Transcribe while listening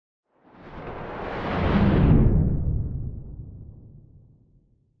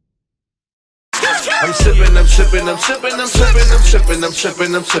sipping, I'm sipping, I'm sipping, I'm sipping, I'm sipping, I'm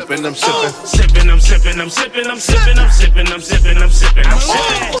sipping, I'm sipping, I'm sipping. Sipping, I'm sipping, I'm sipping, I'm sipping, I'm sipping, I'm sipping, I'm sipping, I'm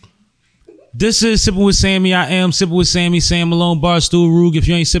sipping. This is Sipping with Sammy. I am Sipping with Sammy, Sam Malone, Barstool Rug. If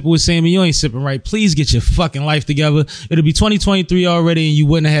you ain't sipping with Sammy, you ain't sipping right. Please get your fucking life together. It'll be 2023 already and you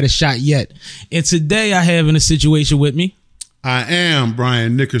wouldn't have had a shot yet. And today I have in a situation with me. I am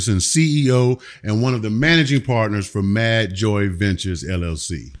Brian Nickerson, CEO and one of the managing partners for Mad Joy Ventures,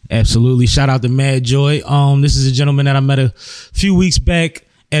 LLC. Absolutely. Shout out to Mad Joy. This is a gentleman that I met a few weeks back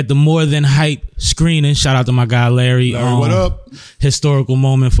at the More Than Hype screening. Shout out to my guy, Larry. Larry, what up? Historical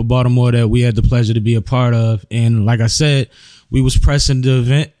moment for Baltimore that we had the pleasure to be a part of. And like I said, we was pressing the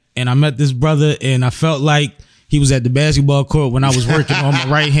event and I met this brother and I felt like he was at the basketball court when I was working on my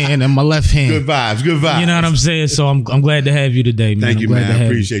right hand and my left hand. Good vibes, good vibes. You know what I'm saying? So I'm glad to have you today, man. Thank you, man. I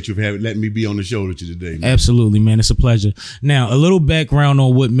appreciate you for letting me be on the show with you today, man. Absolutely, man. It's a pleasure. Now, a little background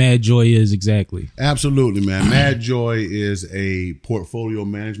on what Mad Joy is exactly. Absolutely, man. Mad Joy is a portfolio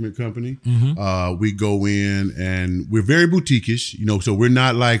management company. Mm-hmm. We go in and we're very boutique-ish, so we're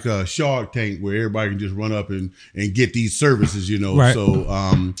not like a Shark Tank where everybody can just run up and get these services, Right.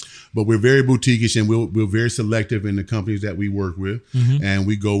 So, but we're very boutique-ish and we're very selective in the companies that we work with. Mm-hmm. And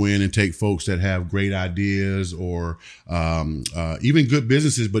we go in and take folks that have great ideas or even good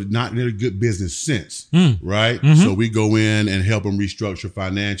businesses, but not in a good business sense, right? Mm-hmm. So we go in and help them restructure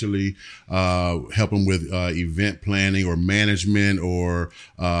financially, help them with event planning or management or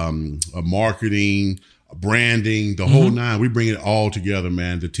marketing, branding, the whole nine. We bring it all together,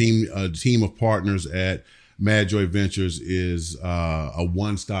 man. The team of partners at Mad Joy Ventures is a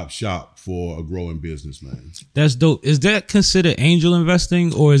one-stop shop for a growing business, man. That's dope. Is that considered angel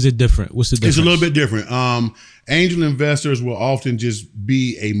investing or is it different? What's the difference? It's a little bit different. Angel investors will often just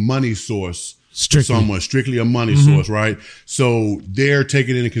be a money source for someone, strictly a money source, right? So they're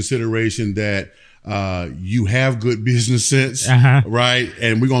taking into consideration that you have good business sense, right?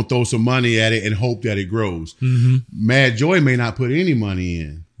 And we're going to throw some money at it and hope that it grows. Mm-hmm. Mad Joy may not put any money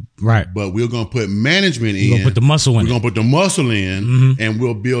in. Right. But we're going to put management in. We're going to put the muscle in. We're going to put the muscle in and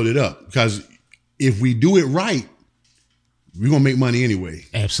we'll build it up. Because if we do it right, we're going to make money anyway.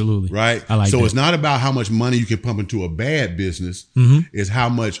 Absolutely. Right? I like so that. It's not about how much money you can pump into a bad business. Mm-hmm. It's how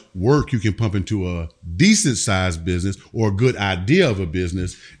much work you can pump into a decent sized business or a good idea of a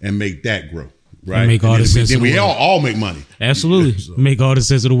business and make that grow. Right. Make all the sense. Then we all make money. Absolutely. So. Make all the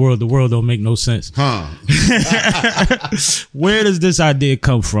sense of the world. The world don't make no sense. Where does this idea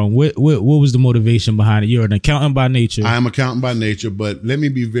come from? What was the motivation behind it? You're an accountant by nature. I am an accountant by nature, but let me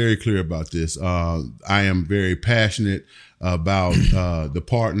be very clear about this. I am very passionate about the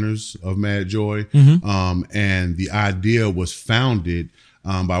partners of Mad Joy. Mm-hmm. And the idea was founded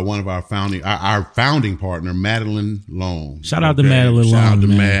by one of our founding partner, Madeline Long. Shout out to Madeline Long. Shout out to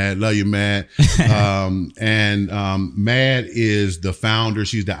Mad. Love you, Mad. And Mad is the founder.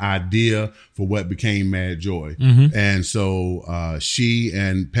 She's the idea for what became Mad Joy. Mm-hmm. And so she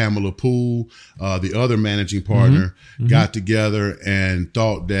and Pamela Poole, the other managing partner, got together and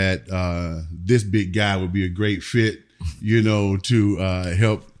thought that this big guy would be a great fit, to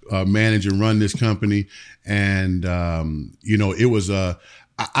help manage and run this company. And, it was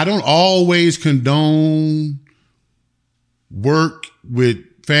I don't always condone work with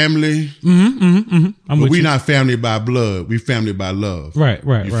family, but we're not family by blood. We family by love. Right.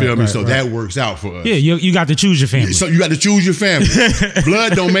 You feel me? So that works out for us. Yeah, you got to choose your family. So you got to choose your family.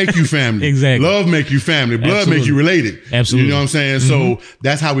 Blood don't make you family. Exactly. Love make you family. Blood make you related. Absolutely. You know what I'm saying? So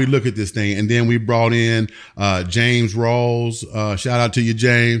that's how we look at this thing. And then we brought in James Rawls. Shout out to you,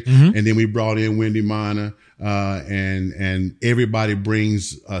 James. And then we brought in Wendy Minor. And everybody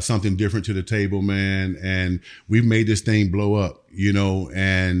brings something different to the table, man. And we've made this thing blow up,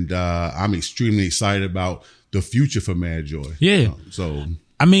 and I'm extremely excited about the future for Mad Joy. Yeah.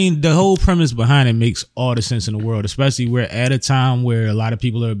 I mean, the whole premise behind it makes all the sense in the world, especially we're at a time where a lot of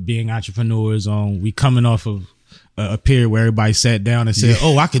people are being entrepreneurs. We coming off of a period where everybody sat down and said,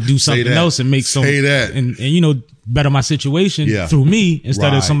 I could do something else and make some, and better my situation through me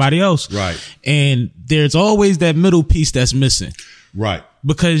instead of somebody else. Right. And there's always that middle piece that's missing. Right.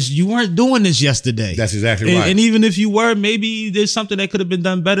 Because you weren't doing this yesterday. That's exactly right. And even if you were, maybe there's something that could have been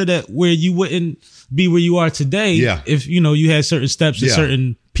done better where you wouldn't be where you are today. Yeah. If, you had certain steps and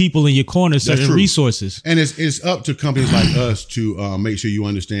certain people in your corner, certain resources. And it's up to companies like us to make sure you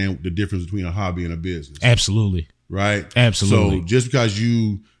understand the difference between a hobby and a business. Absolutely. Right. Absolutely. So just because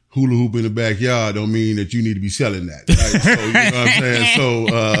you hula hoop in the backyard don't mean that you need to be selling that. Right? So, you know what I'm saying?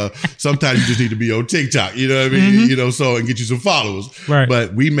 So sometimes you just need to be on TikTok, you know what I mean? You know, so and get you some followers. Right.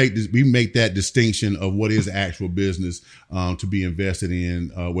 But we make that distinction of what is actual business to be invested in,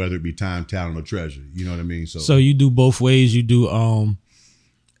 whether it be time, talent, or treasure. You know what I mean? So you do both ways. You do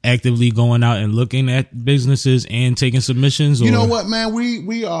actively going out and looking at businesses and taking submissions? Or? You know what, man?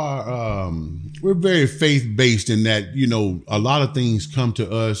 We are we're very faith based in that, you know, a lot of things come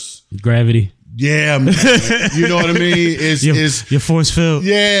to us. Gravity. Yeah, man. You know what I mean? It's your force field.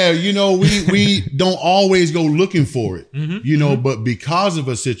 Yeah, you know, we don't always go looking for it, you know, but because of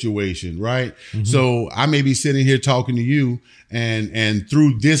a situation, right? So I may be sitting here talking to you and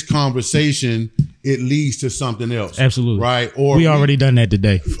through this conversation, it leads to something else. Absolutely. Right? Or we already done that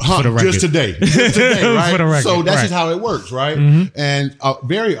today. For the record. Just today, right? For the record, so that's right. just how it works, right? And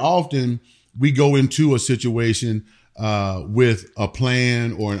very often we go into a situation with a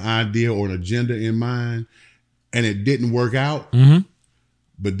plan or an idea or an agenda in mind, and it didn't work out.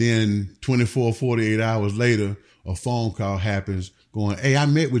 But then 24, 48 hours later, a phone call happens going, hey, I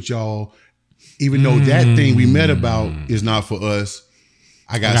met with y'all. Even though that thing we met about is not for us,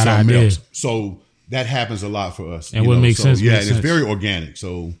 I got something else. So that happens a lot for us. And what makes sense. Yeah, makes and sense. it's very organic.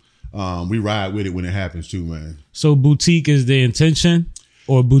 So we ride with it when it happens too, man. So boutique is the intention,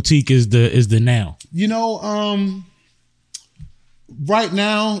 or boutique is the now? You know, right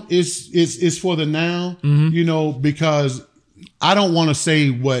now it's for the now, you know, because I don't want to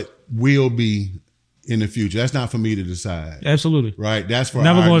say what will be in the future. That's not for me to decide. Absolutely. Right. That's for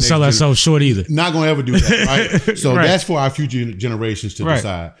never our going to next sell ourselves short either. Not going to ever do that. Right. So Right. that's for our future generations to Right.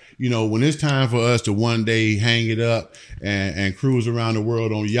 decide. You know, when it's time for us to one day hang it up and cruise around the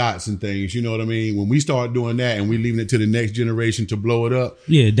world on yachts and things, you know what I mean? When we start doing that and we leaving it to the next generation to blow it up,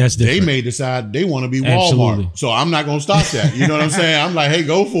 Yeah, that's different. they may decide they want to be Walmart. Absolutely. So I'm not going to stop that. You know what I'm saying? I'm like, hey,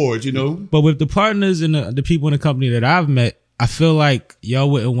 go for it, you know? But with the partners and the people in the company that I've met, I feel like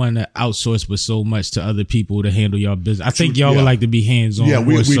y'all wouldn't want to outsource with so much to other people to handle y'all business. I think y'all would like to be hands-on. Yeah,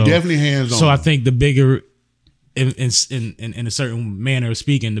 we so. definitely hands-on. So I think the bigger, in a certain manner of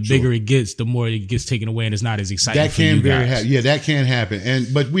speaking, the bigger it gets, the more it gets taken away, and it's not as exciting. That for you can very guys. happen. Yeah, that can happen.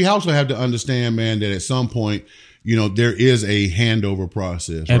 But we also have to understand, man, that at some point, you know, there is a handover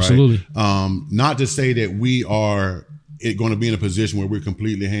process. Absolutely. Right? Not to say that we are going to be in a position where we're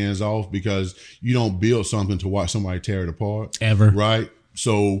completely hands off, because you don't build something to watch somebody tear it apart. Ever. Right.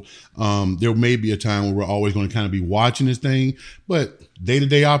 So there may be a time where we're always going to kind of be watching this thing, but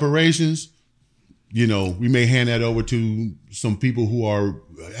day-to-day operations, you know, we may hand that over to some people who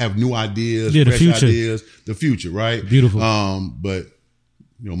have new ideas, Yeah, the fresh future. ideas, the future, right? Beautiful. But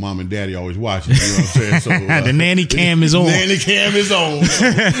you know, mom and daddy always watching. You know what I'm saying? So The nanny cam is on. Nanny cam is on.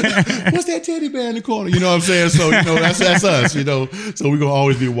 What's that teddy bear in the corner? You know what I'm saying? So you know, that's us. You know, so we're gonna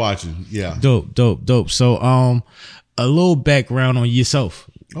always be watching. Yeah. Dope. So a little background on yourself.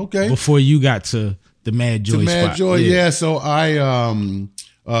 Okay. Before you got to the Mad Joy Mad spot. Joy, yeah. So I'm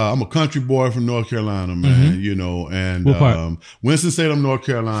a country boy from North Carolina, man. You know, and What part? Winston-Salem, North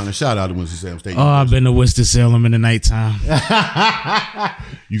Carolina. Shout out to Winston-Salem State. Oh, I've been to Winston-Salem in the nighttime.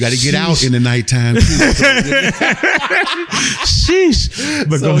 You got to get out in the nighttime too. Sheesh.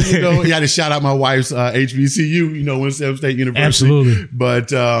 But So, go you know, ahead. you got to shout out my wife's HBCU, you know, Winston-Salem State University. Absolutely.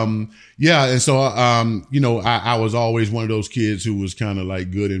 But, yeah. And so, you know, I was always one of those kids who was kind of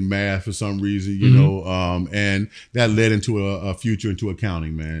like good in math for some reason, you know, and that led into a future into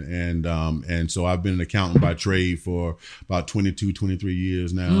accounting, man. And so I've been an accountant by trade for about 22, 23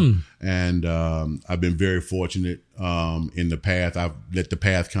 years now. And, I've been very fortunate, in the path. I've let the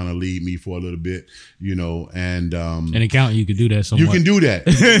path kind of lead me for a little bit, you know, and, An accountant, you could do that somewhat. you can do that.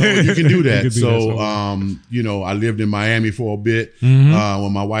 You know, you can do that. You can do that So, somewhat. you know, I lived in Miami for a bit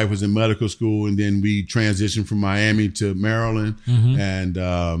when my wife was in medical school, and then we transitioned from Miami to Maryland. And,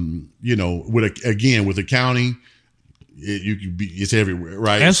 you know, with accounting, it's everywhere,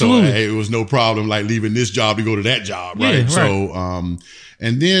 right? Absolutely. So it was no problem like leaving this job to go to that job, right? Yeah, right. So,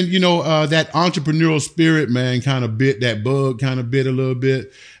 and then, you know, that entrepreneurial spirit, man, kind of bit a little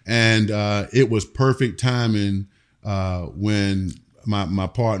bit. And it was perfect timing when my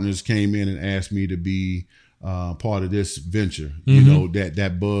partners came in and asked me to be part of this venture. You know,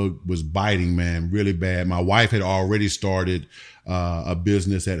 that bug was biting, man, really bad. My wife had already started a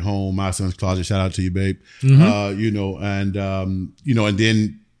business at home, My Son's Closet. Shout out to you, babe. You know, and you know, and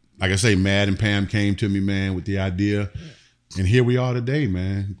then, like I say, Mad and Pam came to me, man, with the idea. And here we are today,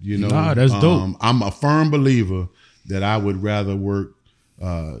 man. You know, That's dope. I'm a firm believer that I would rather work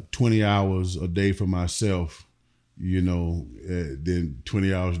 20 hours a day for myself, you know, than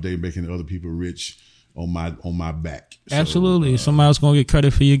 20 hours a day making other people rich on my back. So, Absolutely. Somebody else gonna get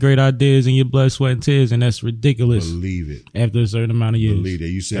credit for your great ideas and your blood, sweat, and tears, and that's ridiculous. Believe it. After a certain amount of years. Believe it.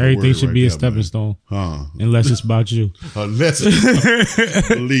 You said everything should right be a there, stepping man. stone. Huh. Unless it's about you. Unless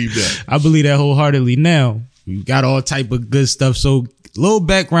believe that. I believe that wholeheartedly. Now, we got all type of good stuff. So little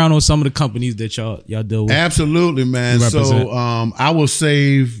background on some of the companies that y'all deal with. Absolutely, man. You represent. So I will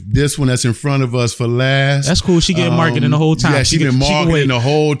save this one that's in front of us for last. That's cool. She getting marketing the whole time. Yeah, she been marketing the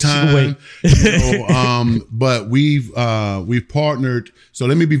whole time. But we've partnered. So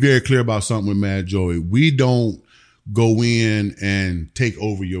let me be very clear about something with Mad Joy. We don't go in and take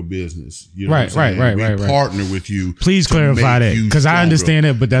over your business. You know what I'm saying? We partner with you. Please clarify that, because I understand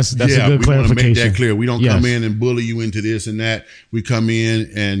it, but that's a good clarification. We make that clear. We don't come in and bully you into this and that. We come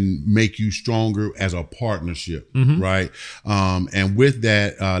in and make you stronger as a partnership, right? And with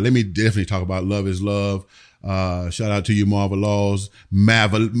that, let me definitely talk about Love is Love. Shout out to you, Marva Laws,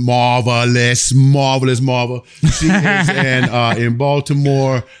 marvelous Marva. She is in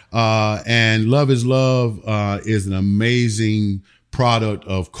Baltimore, and Love is Love is an amazing product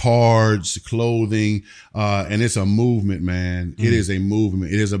of cards, clothing, and it's a movement, man. It is a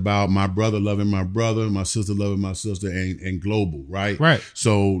movement. It is about my brother loving my brother, my sister loving my sister, and global, right? Right.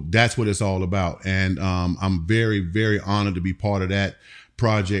 So that's what it's all about, and I'm very, very honored to be part of that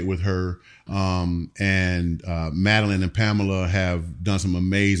project with her. And Madeline and Pamela have done some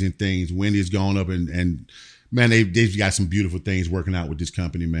amazing things. Wendy's gone up and man, they've got some beautiful things working out with this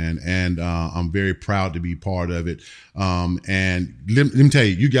company, man. And I'm very proud to be part of it. And let me tell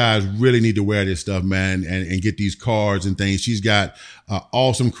you, you guys really need to wear this stuff, man, and get these cards and things. She's got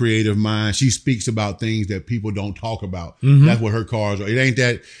awesome creative mind. She speaks about things that people don't talk about. That's what her cards are. It ain't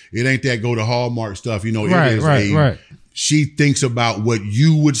that go to Hallmark stuff. You know, right. She thinks about what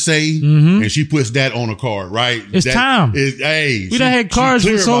you would say, and she puts that on a card, right? It's time. We done had cards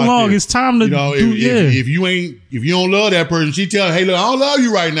for so long. It's time to if you don't love that person, she tell her, hey, look, I don't love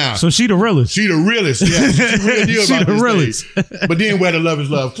you right now. So she the realest. She the realest. Yeah, she really deal about the realest. But then wear the Love is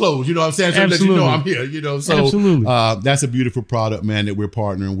Love clothes. You know what I'm saying? So let you know I'm here. You know, so absolutely. That's a beautiful product, man, that we're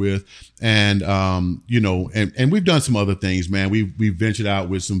partnering with, and and we've done some other things, man. We've ventured out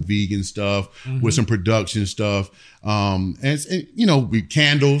with some vegan stuff, with some production stuff. And we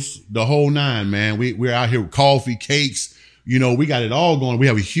candles, the whole nine, man. We're out here with coffee, cakes, we got it all going. We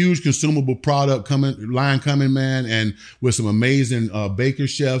have a huge consumable product line coming, man. And with some amazing, baker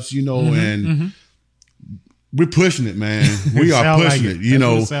chefs, and we're pushing it, man. We are pushing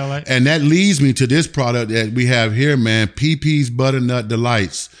it, and that leads me to this product that we have here, man. PP's Butternut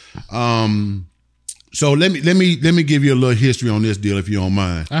Delights. So let me give you a little history on this deal, if you don't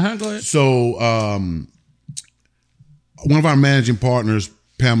mind. Go ahead. So, one of our managing partners,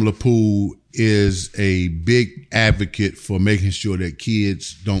 Pamela Poole, is a big advocate for making sure that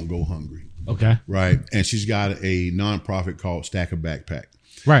kids don't go hungry. Okay. Right. And she's got a nonprofit called Stack a Backpack.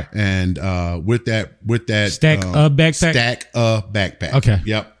 Right. And with that Stack a Backpack. Stack a Backpack. Okay.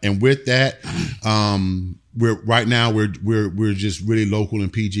 Yep. And with that, we're just really local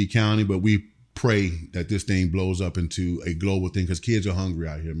in PG County, but we pray that this thing blows up into a global thing, because kids are hungry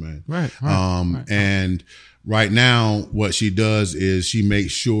out here, man. Right. And right now, what she does is she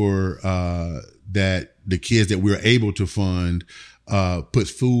makes sure that the kids that we're able to fund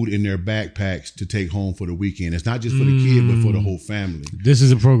puts food in their backpacks to take home for the weekend. It's not just for the kid, but for the whole family. This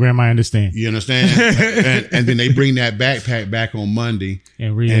is a program I understand. You understand? and then they bring that backpack back on Monday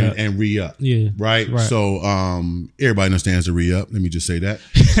and re-up. Yeah. Right? So everybody understands the re-up. Let me just say that.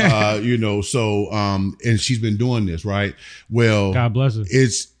 And she's been doing this, right? Well, God bless her.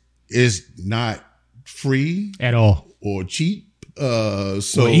 It's not free at all or cheap. Or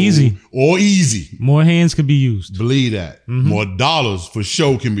easy. More hands could be used. Believe that. More dollars for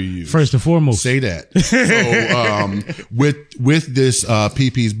sure can be used. First and foremost. Say that. So with this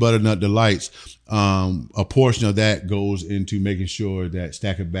PP's Butternut Delights, a portion of that goes into making sure that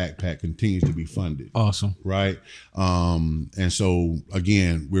Stack a Backpack continues to be funded. Awesome. Right. And so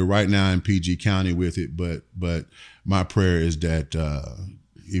again, we're right now in PG County with it, but my prayer is that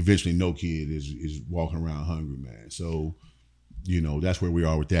eventually no kid is walking around hungry, man. So that's where we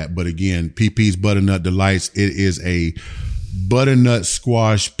are with that. But again, PP's Butternut Delights, it is a butternut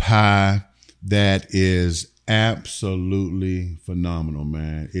squash pie that is absolutely phenomenal,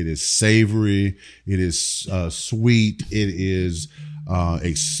 man. It is savory. It is sweet. It is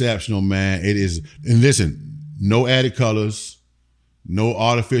exceptional, man. It is, and listen, no added colors, no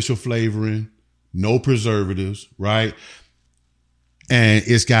artificial flavoring, no preservatives, right? And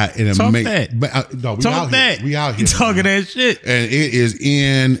it's got an amazing. We out here. You talking that shit? And it is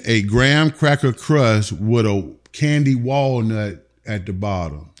in a graham cracker crust with a candy walnut at the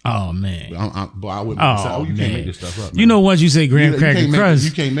bottom. Oh man. Boy, I wouldn't. Oh, You man. can't make this stuff up. Man. You know, once you say graham You cracker can't make- crust,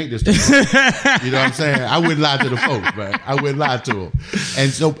 you can't make this stuff up. You know what I'm saying? I wouldn't lie to the folks, man. I wouldn't lie to them.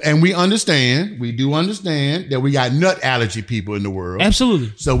 And we do understand that we got nut allergy people in the world.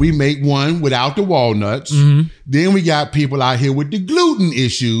 absolutely. So we make one without the walnuts. Mm-hmm. Then we got people out here with the gluten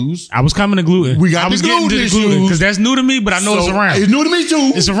issues. I was coming to gluten. We got I was the getting to gluten the gluten issues. because that's new to me, but I know it's So, around. It's new to me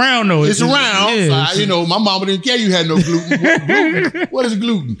too. It's around though. It's around. Yeah, So my mama didn't care you had no gluten. Gluten? What is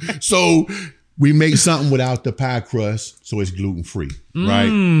gluten? So we make something without the pie crust, so it's gluten free, right?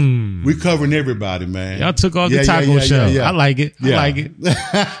 We're covering everybody, man. Y'all took off the taco shell. yeah. I like it. Yeah. I like it.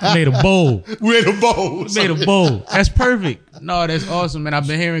 Made a bowl. We're in a bowl. Made a bowl. That's perfect. No, that's awesome, man. I've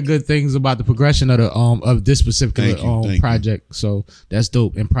been hearing good things about the progression of the of this specific Thank you. project. So that's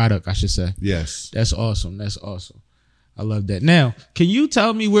dope. And product, I should say. Yes. That's awesome. That's awesome. I love that. Now, can you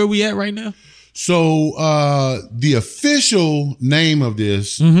tell me where we at right now? So the official name of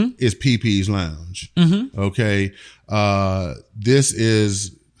this is PP's Lounge. Okay. This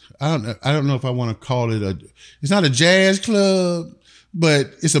is I don't know if I want to call it it's not a jazz club, but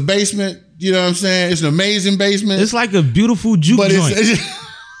it's a basement. You know what I'm saying? It's an amazing basement. It's like a beautiful juke but joint.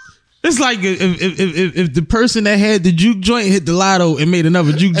 It's like if the person that had the juke joint hit the lotto and made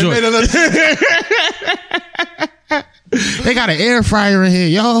another juke joint. They got an air fryer in here,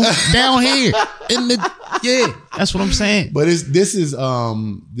 y'all. Down here in the that's what I'm saying. But this is to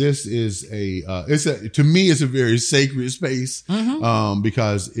me it's a very sacred space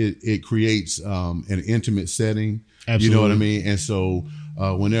because it creates an intimate setting. Absolutely. You know what I mean? And so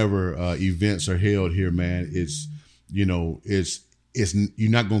whenever events are held here, man, it's you're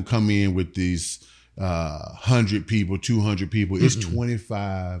not gonna come in with these 100 people, 200 people. It's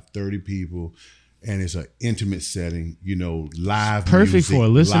 25, 30 people. And it's an intimate setting, live perfect music, for a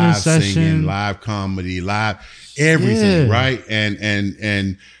listening live session, singing, live comedy, live everything, right?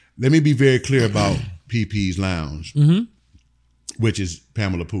 And let me be very clear about PP's Lounge, which is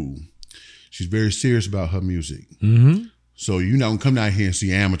Pamela Poole. She's very serious about her music. So you're not gonna come down here and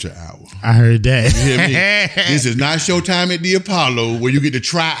see Amateur Hour. I heard that. You hear me? This is not Showtime at the Apollo where you get to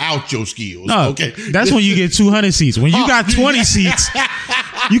try out your skills. No, okay, that's when you get 200 seats. When you got 20 seats,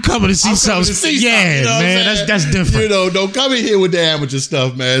 you coming to see something. You know what I'm man, saying? that's different. Don't come in here with the amateur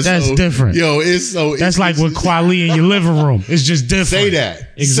stuff, man. That's different. That's like with Kweli in your living room. It's just different. Say that.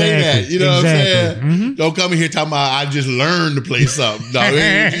 Exactly. Say that. You know what I'm saying? Mm-hmm. Don't come in here talking about I just learned to play something. No,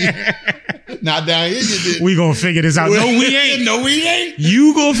 not down here. You did. We gonna figure this out. No, we ain't. No, we ain't.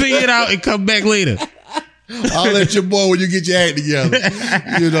 You gonna figure it out and come back later. I'll let your boy when you get your act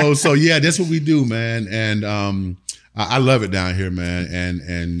together. So yeah, that's what we do, man. And I love it down here, man.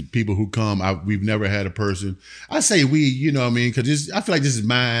 And people who come, we've never had a person. I say we, you know what I mean? Because I feel like this is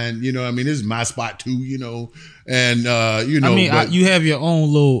mine. You know what I mean? This is my spot too. And I mean, you have your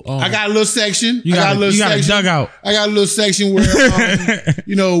own little. I got a little section. You got a dugout. I got a little section where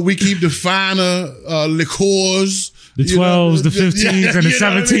we keep the finer liqueurs. The 12s, the 15s, and the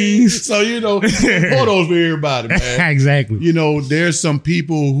 17s. I mean? So, photos for everybody, man. Exactly. There's some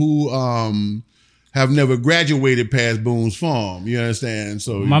people who have never graduated past Boone's Farm. You understand?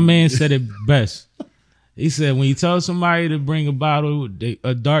 So my man said it best. He said, when you tell somebody to bring a bottle,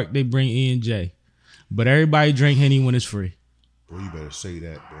 a dark, they bring E&J. But everybody drink Henny when it's free. Boy, you better say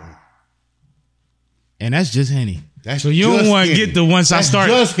that, bro. And that's just Henny. That's so you don't want to get the once I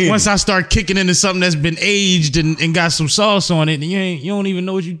start kicking into something that's been aged and got some sauce on it, and you don't even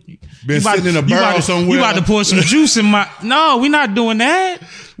know what you sitting in a barrel somewhere. You about to pour some juice in my. No, we're not doing that.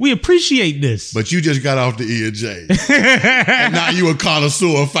 We appreciate this. But you just got off the E&J. And now you a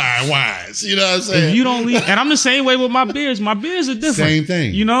connoisseur of fine wines. You know what I'm saying? If you don't leave, and I'm the same way with my beers. My beers are different. Same thing.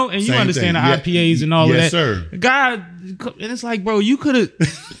 And you understand the IPAs and all of that. Yes, sir. God, and it's like, bro, you could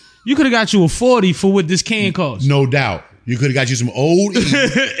have got you a 40 for what this can cost. No doubt. You could have got you some old and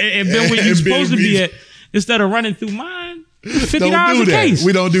been where you're supposed to be at instead of running through mine. $50 a case.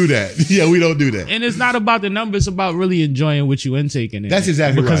 We don't do that. Yeah, we don't do that. And it's not about the number. It's about really enjoying what you intaking. That's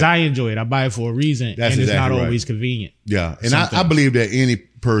exactly because right. I enjoy it. I buy it for a reason. That's and it's exactly not always convenient. Yeah. And I believe that any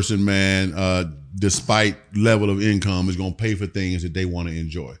person, man, despite level of income, is going to pay for things that they want to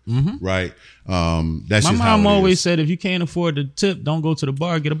enjoy. Mm-hmm. Right. That's my just how mom it always is. said, if you can't afford the tip, don't go to the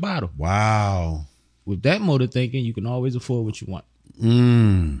bar, get a bottle. Wow. With that mode of thinking, you can always afford what you want.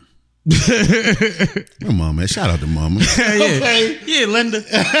 Come on, man. Shout out to mama. Okay. Yeah, Linda.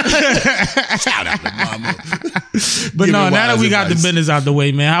 Shout out to mama. But no, now that we got the business out the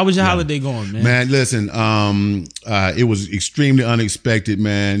way, man, how was your holiday going, man? Man, listen, it was extremely unexpected,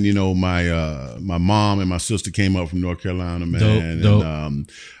 man. My mom and my sister came up from North Carolina, man. Dope.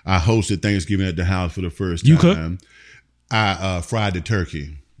 And I hosted Thanksgiving at the house for the first time. You cook? I fried the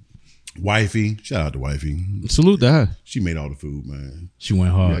turkey. Wifey, shout out to Wifey. Salute to her. She made all the food, man. She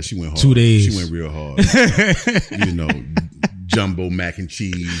went hard. Yeah, she went hard. 2 days. She went real hard. You know, jumbo mac and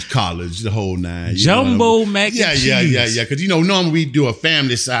cheese, college, the whole nine. Jumbo mac and cheese. Yeah. Because, you know, normally we do a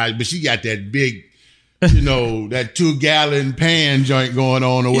family size, but she got that big, you know, that 2-gallon pan joint going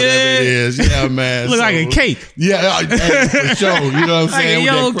on or whatever it is. Yeah, man. Look like a cake. Yeah, for sure. You know what I'm saying?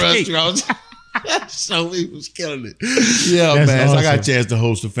 Like a With that yellow crust. So he was killing it. Yeah, That's man. So I got a awesome. chance to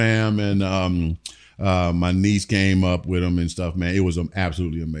host the fam, and my niece came up with them and stuff, man. It was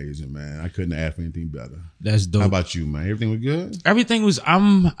absolutely amazing, man. I couldn't ask for anything better. That's dope. How about you, man? Everything was good? Everything was.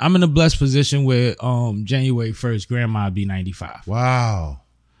 I'm in a blessed position where January 1st, Grandma be 95. Wow.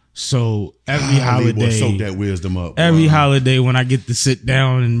 So every Boy, holiday, soak that wisdom up. every Wow. holiday when I get to sit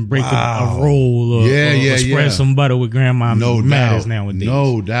down and break a roll or, or spread some butter with Grandma, matters nowadays.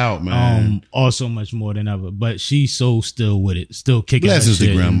 No doubt, man. Also much more than ever. But she's so still with it, still kicking. Blessings her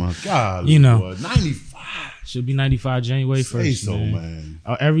shit. to Grandma. God, You know. boy, 95. She'll be 95 January 1st. Say so, man.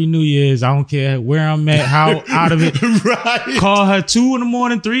 Every New Year's, I don't care where I'm at, how out of it. Right. Call her 2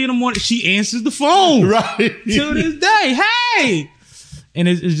 a.m, 3 a.m. She answers the phone. Right. To this day, hey. And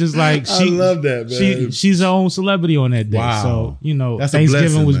it's just like I love that, man. She's her own celebrity on that day. Wow. So you know, That's a Thanksgiving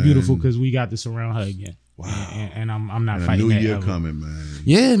blessing, was man. beautiful because we got to surround her again. Wow. And I'm not And a fighting new that year ever. coming, man.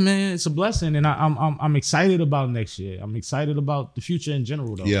 Yeah, man, it's a blessing, and I'm excited about next year. I'm excited about the future in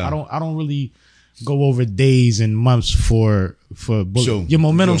general, though. Yeah. I don't really go over days and months for Sure. your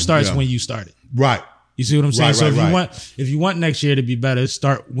momentum Sure. starts Yeah. when you start it. Right. You see what I'm saying? Right, so right, if you want next year to be better,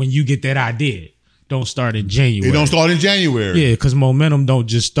 start when you get that idea. Don't start in January. It don't start in January. Yeah, because momentum don't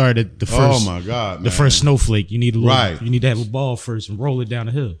just start at the first. Oh my God, man. The first snowflake. You need a little, Right. You need to have a ball first and roll it down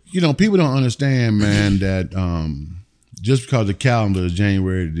the hill. You know, people don't understand, man, that just because the calendar is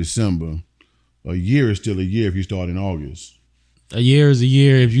January to December, a year is still a year if you start in August. A year is a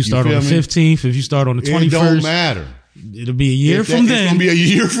year. If you start on the feel me? 15th, if you start on the 21st, It don't matter. it'll be a year from It's then. gonna be a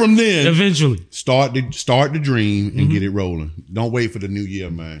year from then. Eventually. Start the dream and get it rolling. Don't wait for the new year,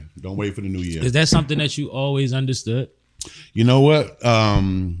 man. Don't wait for the new year. Is that something that you always understood? You know what?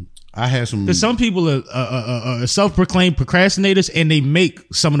 I had some. Because some people are self-proclaimed procrastinators, and they make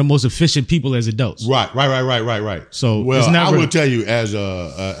some of the most efficient people as adults. Right. So Well, it's never, I will tell you, as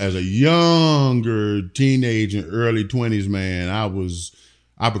a younger teenager, early 20s, man,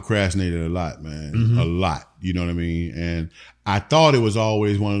 I procrastinated a lot, man, a lot. You know what I mean? And I thought it was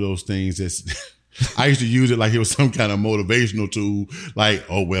always one of those things that's. I used to use it like it was some kind of motivational tool. Like,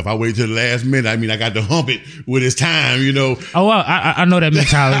 oh well, if I wait till the last minute, I mean, I got to hump it when it's time. You know? Oh well, I know that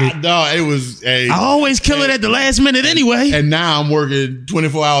mentality. No, it was. I always kill it at the last minute anyway. And now I'm working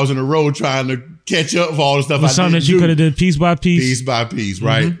 24 hours in a row trying to catch up for all the stuff I Something didn't that you do. could have did piece by piece.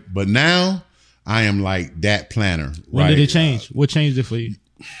 Right? But now I am like that planner. When right? did it change? What changed it for you?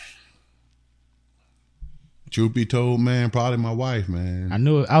 Truth be told, man, probably my wife, man. I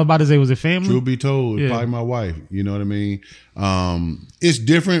knew it. I was about to say, was it family? Truth be told, Yeah. probably my wife. You know what I mean? It's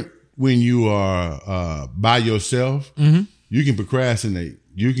different when you are by yourself. Mm-hmm. You can procrastinate.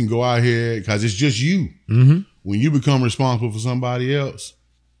 You can go out here because it's just you. Mm-hmm. When you become responsible for somebody else,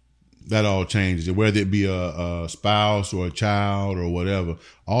 that all changes. Whether it be a spouse or a child or whatever,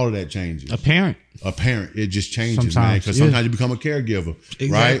 all of that changes. A parent. A parent, it just changes, man. Sometimes, Because yeah. sometimes you become a caregiver,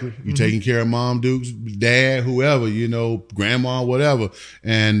 Exactly. right? You're taking care of mom, dukes, dad, whoever, you know, grandma, whatever.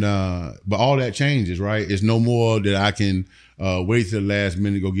 And but all that changes, right? It's no more that I can wait till the last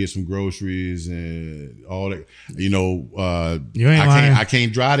minute to go get some groceries and all that. You know, You ain't lying. I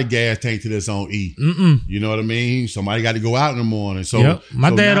can't drive the gas tank till it's on E. You know what I mean? Somebody got to go out in the morning. So Yep. My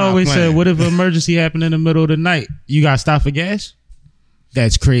so dad now I always plan. said, what if an emergency happened in the middle of the night? You got to stop for gas?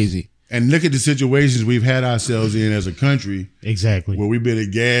 That's crazy. And look at the situations we've had ourselves in as a country Exactly. where we've been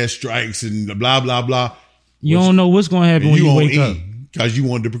at gas strikes and blah, blah, blah. You don't know what's going to happen And when you on wake up. because you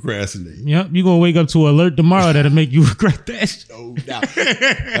wanted to procrastinate. Yep. You're going to wake up to an alert tomorrow that'll make you regret that. No doubt.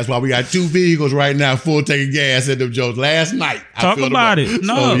 That's why we got 2 vehicles right now, full tank of gas at them Joes. Last night, I Talk filled about them up. it.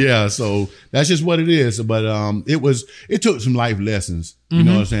 No. So, yeah. So that's just what it is. But it took some life lessons, you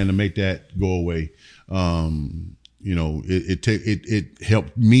know what I'm saying, to make that go away. You know, it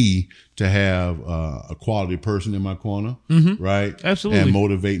helped me to have a quality person in my corner, right? Absolutely. And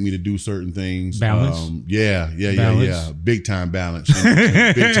motivate me to do certain things. Balance. Yeah. Big time balance. You know what I'm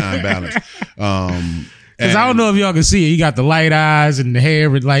saying? Big time balance. Because I don't know if y'all can see it. He got the light eyes and the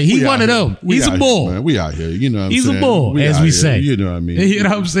hair. And like, he one of them. He's a bull. Man. We out here. You know what I'm He's saying? a bull, as out we here. say. You know what I mean? You know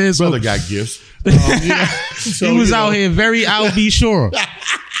what I'm saying? So Brother got gifts. You know, so, he was you know. out here very Al B. Sure.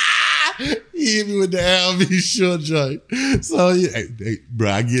 He hit me with the Al B short joint. So, yeah, hey, bro,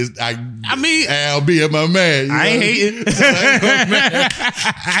 I mean, Al B is my man. I ain't hating.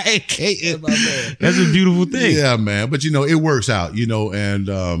 I ain't hating. That's a beautiful thing. Yeah, man. But, it works out,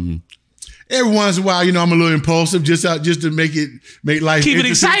 and every once in a while, I'm a little impulsive just to make life keep it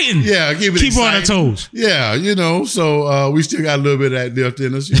exciting. Yeah, keep on our toes. Yeah, so we still got a little bit of that left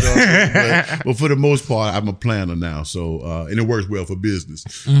in us, but for the most part, I'm a planner now. So, and it works well for business.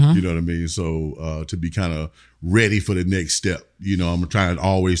 Mm-hmm. You know what I mean? So, to be kind of ready for the next step, I'm trying to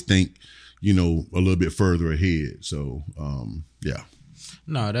always think, a little bit further ahead. So, yeah.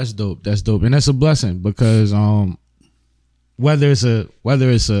 No, that's dope. That's dope. And that's a blessing because, whether it's a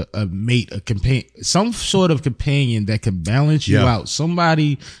mate, a companion, some sort of companion that can balance you out,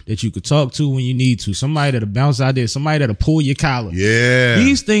 somebody that you could talk to when you need to, somebody that'll bounce out there, somebody that'll pull your collar. Yeah.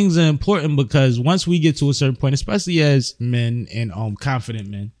 These things are important because once we get to a certain point, especially as men and confident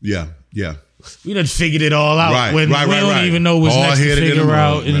men. Yeah. Yeah. We done figured it all out Right, when we don't even know what's next to figure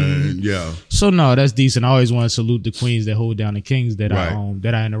out. And yeah. So no, that's decent. I always want to salute the queens that hold down the kings that I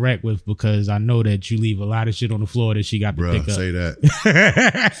interact with because I know that you leave a lot of shit on the floor that she got to pick up. Say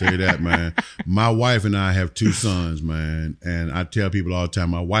that. Say that, man. My wife and I have 2 sons, man. And I tell people all the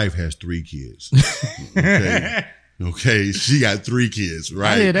time, my wife has 3 kids. Okay, she got 3 kids,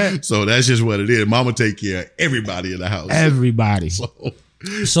 right? I hear that. So that's just what it is. Mama take care of everybody in the house. Everybody.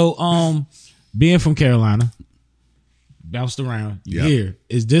 So being from Carolina, bounced around. Here,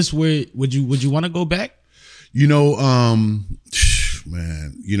 is this where would you want to go back? Man,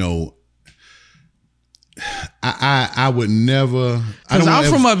 I would never. Because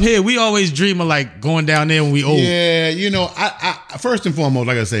I'm from up here. We always dream of like going down there when we old. Yeah, I first and foremost,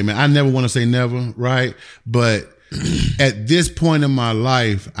 like I say, man, I never want to say never, right? But at this point in my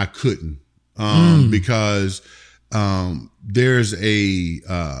life, I couldn't because there's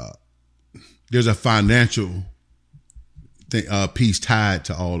a financial piece tied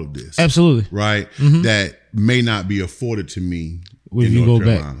to all of this. Absolutely. Right? Mm-hmm. That may not be afforded to me when you go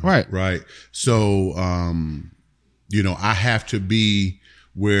Carolina, back. Right. Right. So, I have to be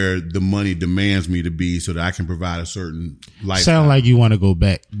where the money demands me to be so that I can provide a certain lifestyle. Sound like you want to go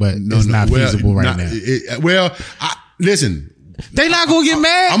back, but it's not feasible right now. Listen. They not going to get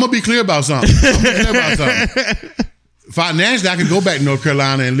mad? I'm going to be clear about something. Financially, I can go back to North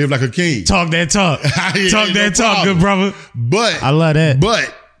Carolina and live like a king. Talk that talk. Good brother. But I love that.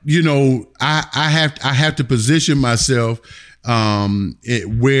 But I have to position myself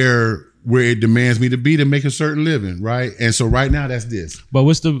where it demands me to be to make a certain living, right? And so right now, that's this. But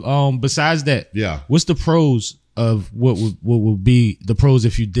what's the besides that? Yeah. What's the pros of what would be the pros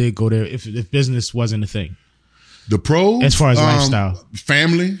if you did go there if business wasn't a thing? The pros as far as lifestyle,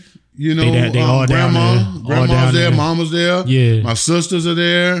 family. They all grandma's there, mama's there. Yeah, my sisters are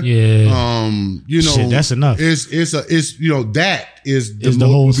there. Yeah, shit, that's enough. That is the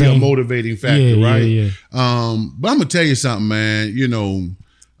whole thing. A motivating factor, right? Yeah. But I'm gonna tell you something, man.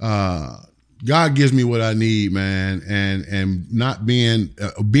 God gives me what I need, man, and not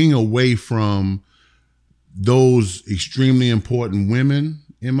being away from those extremely important women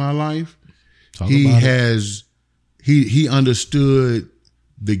in my life. He understood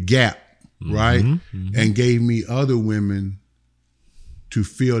the gap, right? Mm-hmm. And gave me other women to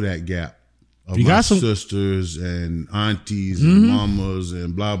fill that gap of my sisters and aunties and mamas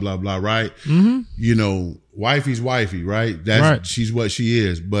and blah, blah, blah, right? Mm-hmm. Wifey's wifey, right? She's what she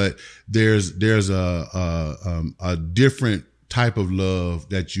is. But there's a different type of love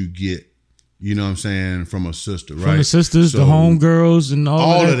that you get. You know what I'm saying? From a sister, right? From the sisters, the homegirls, and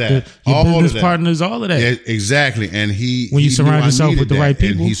all of that. Your business partners, all of that. Yeah, exactly. And when you surround yourself with the right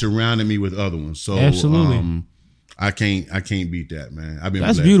people. And he surrounded me with other ones. So absolutely. I can't beat that, man. That's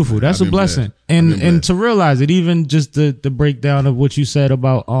blessed. Beautiful. That's a blessing. And to realize it, even just the breakdown of what you said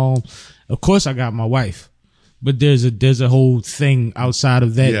about, of course I got my wife, but there's a whole thing outside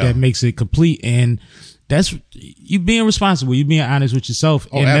of that that makes it complete. And that's you being responsible. You being honest with yourself.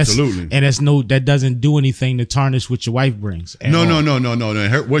 Oh, absolutely. And that doesn't do anything to tarnish what your wife brings. No.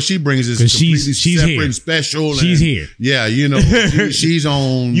 What she brings is completely she's separate and special. She's here. Yeah, she's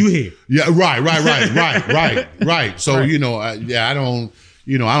on. You here? Yeah, right. So I don't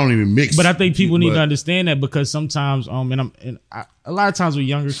even mix. But I think people need to understand that because sometimes, a lot of times with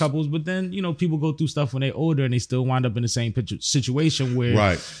younger couples, but then people go through stuff when they're older and they still wind up in the same situation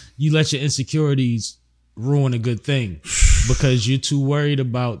where you let your insecurities ruin a good thing because you're too worried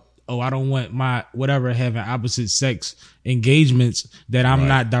about, I don't want my whatever having opposite sex engagements that I'm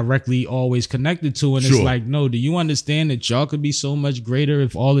not directly always connected to. And it's like, no, do you understand that y'all could be so much greater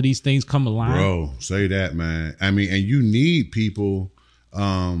if all of these things come aligned? Bro, say that, man. I mean, and you need people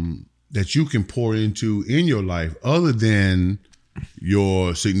that you can pour into in your life other than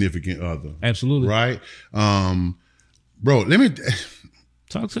your significant other. Absolutely. Right? Bro, let me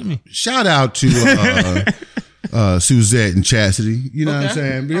Talk to me. shout out to Suzette and Chastity. You know what I'm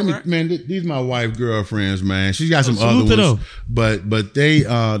saying? But All right. man, these my wife girlfriends, man. She's got some Salute other to ones, but they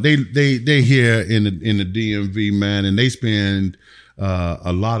here in the DMV, man, and they spend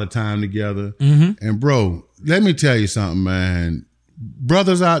a lot of time together. Mm-hmm. And bro, let me tell you something, man.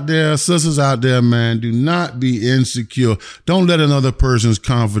 Brothers out there, sisters out there, man, do not be insecure. Don't let another person's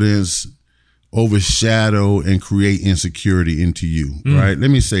confidence overshadow and create insecurity into you, right? Let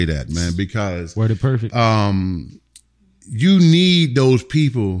me say that, man, because Word it perfect. you need those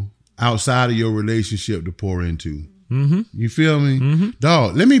people outside of your relationship to pour into. Mm-hmm. You feel me?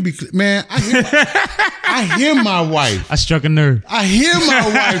 Dog, let me be clear. Man, I hear my wife. I struck a nerve. I hear my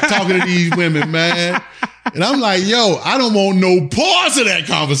wife talking to these women, man. And I'm like, yo, I don't want no parts of that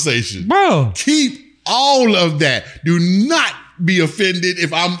conversation. Bro. Keep all of that. Do not be offended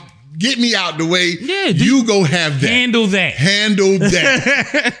if I'm get me out the way. Yeah, you go have that. Handle that. Handle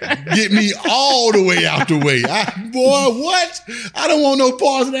that. Get me all the way out the way. Boy, what? I don't want no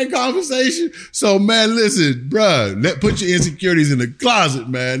parts of that conversation. So, man, listen, bruh, put your insecurities in the closet,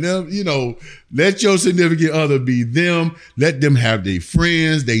 man. Them, let your significant other be them. Let them have their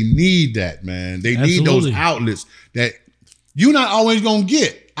friends. They need that, man. They need those Absolutely. outlets that you're not always going to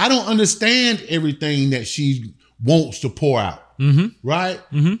get. I don't understand everything that she wants to pour out. Right?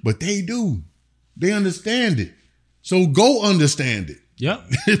 But they do. They understand it. So go understand it. Yep.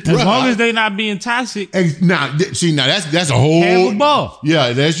 As long as they not being toxic. Now that's a whole Have a ball.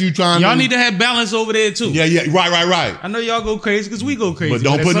 Yeah, that's you trying. Y'all need to have balance over there too. Yeah, right. I know y'all go crazy because we go crazy. But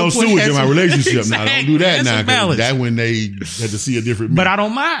don't at put some no point, sewage have in my some- relationship now. Don't do that Have now. some 'Cause balance. that when they had to see a different. But I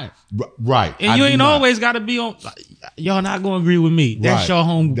don't mind. Right. And you ain't always got to be on. Y'all not going to agree with me. That's Right. your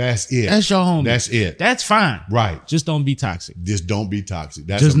home. That's it. That's your home. That's it. That's fine. Right. Just don't be toxic. Just don't be toxic.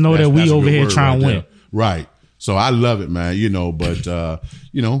 Just know that we that's a over good here word trying to there. win. Right. So I love it, man. But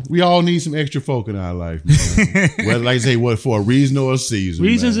we all need some extra folk in our life, man. Whether, like I say, what for a reason or a season.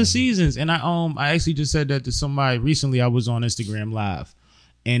 Reasons man. and seasons. And I actually just said that to somebody recently. I was on Instagram Live,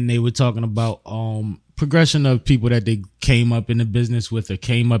 and they were talking about progression of people that they came up in the business with or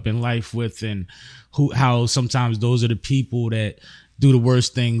came up in life with, and how sometimes those are the people that do the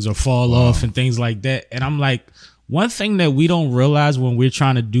worst things or fall off and things like that. And I'm like, one thing that we don't realize when we're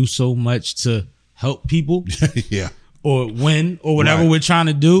trying to do so much to help people Yeah. or win or whatever Right. we're trying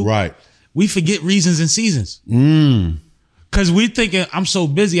to do, Right. we forget reasons and seasons. Because we thinking, I'm so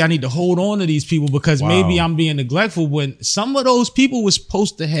busy, I need to hold on to these people because maybe I'm being neglectful, when some of those people was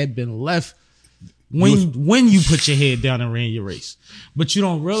supposed to have been left when you put your head down and ran your race. But you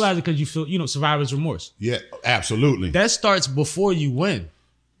don't realize it because you feel, survivor's remorse. Yeah, absolutely. That starts before you win.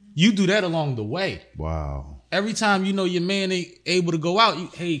 You do that along the way. Wow. Every time your man ain't able to go out,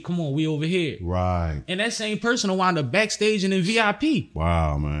 hey, come on, we over here. Right. And that same person will wind up backstage and in VIP.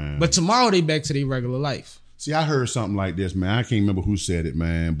 Wow, man. But tomorrow they back to their regular life. See, I heard something like this, man. I can't remember who said it,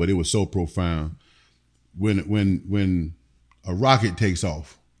 man, but it was so profound. When a rocket takes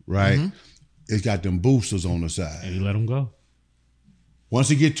off, right? It's got them boosters on the side. And you let them go.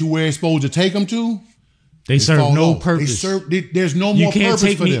 Once it get to where it's supposed to take them to, They serve fall no off. purpose. There's no You more can't purpose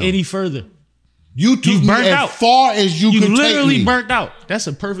take for me them. any further. You took me burnt as out. far as you could take literally me. burnt out. That's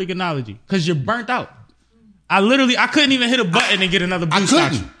a perfect analogy because you're burnt out. I couldn't even hit a button and get another I boost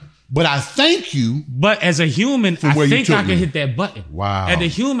out couldn't. you. But I thank you. But as a human, I where you think took I can me. hit that button. Wow. As a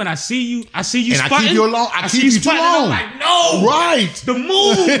human, I see you And I sputting. keep you alone. I keep see you too sputting, and I'm long. like, no. Right. The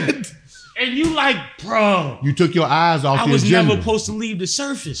moon. And you like, bro, You took your eyes off I the was agenda. never supposed to leave the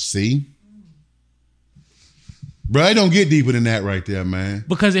surface. See? Bro, it don't get deeper than that right there, man.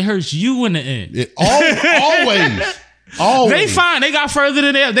 Because it hurts you in the end. It always. They fine. They got further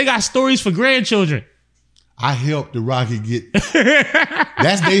than that. They got stories for grandchildren. I helped the Rocket get.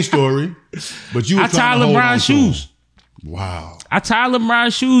 That's their story. But you were I tie trying to hold on LeBron's to 'em. shoes. Wow. I tie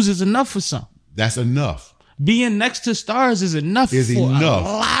LeBron's shoes is enough for some. That's enough. Being next to stars is enough Is for enough. a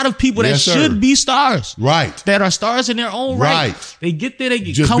lot of people that Yes, sir. should be stars. Right. That are stars in their own right. Right. They get there, they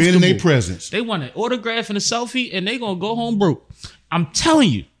get Just being comfortable. in their presence. They want an autograph and a selfie, and they gonna go home broke. I'm telling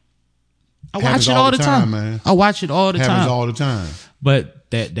you. I Happens watch it all the time. man. I watch it all the Happens time. all the time. But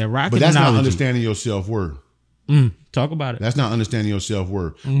that rocket But that's not analogy. understanding your self-worth. Talk about it. That's not understanding your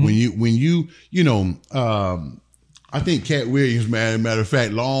self-worth. When you I think Cat Williams, man, matter of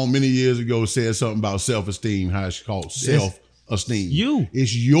fact, many years ago said something about self-esteem, how it's called self-esteem.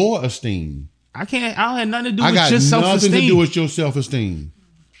 It's your esteem. I don't have nothing to do I with got just nothing self-esteem. to do with your self-esteem.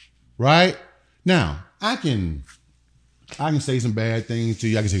 Right? Now, I can I can say some bad things to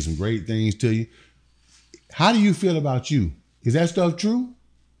you. I can say some great things to you. How do you feel about you? Is that stuff true?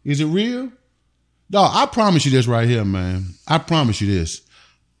 Is it real? Dog, I promise you this right here, man. I promise you this.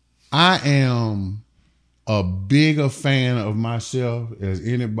 I am a bigger fan of myself as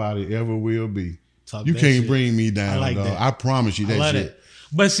anybody ever will be. Talk You that can't shit. bring me down, I like dog. that. I promise you that Love shit. it.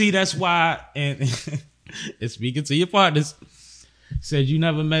 But see, that's why, and speaking to your partners, said you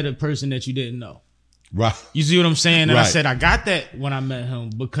never met a person that you didn't know. Right. You see what I'm saying? And I Right. said I got that when I met him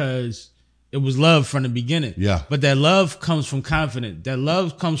because it was love from the beginning. Yeah. But that love comes from confidence. That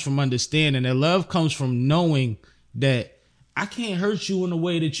love comes from understanding. That love comes from knowing that I can't hurt you in a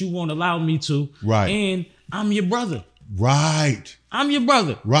way that you won't allow me to. Right. And I'm your brother. Right. I'm your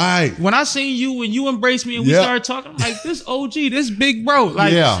brother. Right. When I seen you and you embraced me and we Yep. started talking, I'm like, this OG, this big bro.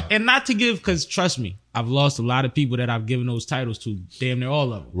 Like, Yeah. and not to give, because trust me, I've lost a lot of people that I've given those titles to, damn near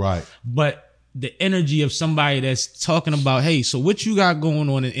all of them. Right. But the energy of somebody that's talking about, hey, so what you got going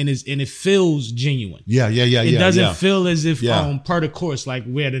on, and it feels genuine. Yeah. It doesn't feel as if Yeah. part of course, like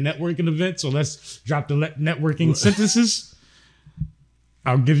we're at a networking event, so let's drop the networking sentences.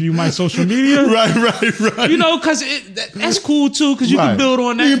 I'll give you my social media. Right. You know, because that's cool too, because you Right. can build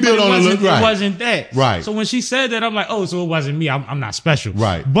on that. You can build but on it wasn't, right. it wasn't that. Right. So when she said that, I'm like, oh, so it wasn't me. I'm not special.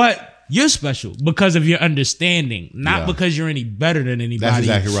 Right. But you're special because of your understanding, not Yeah. because you're any better than anybody. That's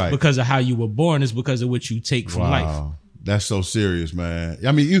exactly right. Because of how you were born. It's because of what you take from life. Wow. That's so serious, man.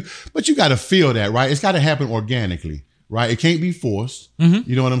 I mean, but you got to feel that, right? It's got to happen organically, right? It can't be forced.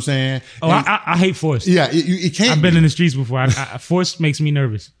 You know what I'm saying? Oh, And- I hate force. yeah, it can't. I've been in the streets before. Force makes me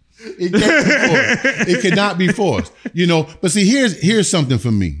nervous. It can't be forced. It cannot be forced. You know, but see, here's something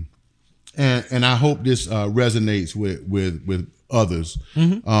for me, and I hope this resonates with others.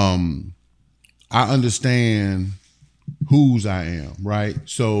 I understand whose I am, right?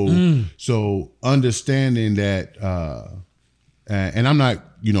 So understanding that, and I'm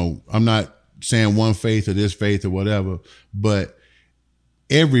not saying one faith or this faith or whatever, but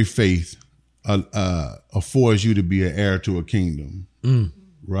every faith affords you to be an heir to a kingdom,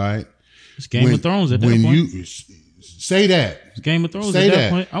 right? It's Game of Thrones at that when point. you say that, It's Game of Thrones say at that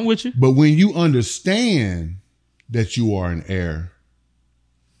that. point. I'm with you. but when you understand that you are an heir,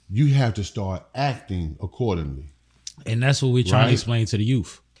 you have to start acting accordingly And that's what we try to Right. explain to the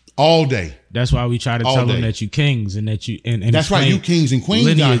youth. all day. That's why we try to All tell them day. that you kings and that you and That's right, explain you kings and queens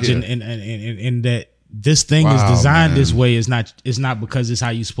out lineage here. and that this thing is Wow, designed this man. way is not because it's how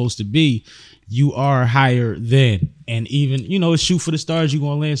you're supposed to be. You are higher than, and even it's shoot for the stars, you're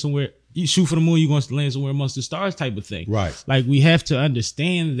gonna land somewhere. You shoot for the moon, you're gonna land somewhere amongst the stars, type of thing. Right. Like we have to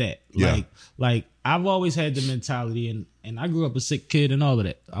understand that. Yeah. Like I've always had the mentality, and I grew up a sick kid and all of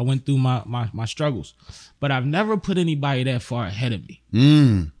that. I went through my struggles, but I've never put anybody that far ahead of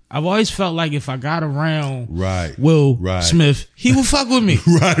me. I've always felt like if I got around Right. Will Right. Smith, he would fuck with me.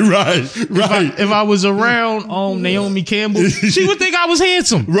 Right. If I was around Naomi Campbell, she would think I was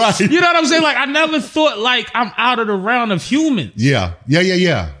handsome. Right. You know what I'm saying? Like I never thought like I'm out of the round of humans. Yeah.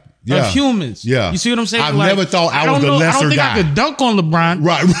 Of humans. Yeah. You see what I'm saying? I've Like, never thought I was don't the know- I lesser don't think guy. I could dunk on LeBron.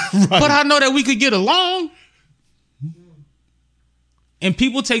 Right. But I know that we could get along. And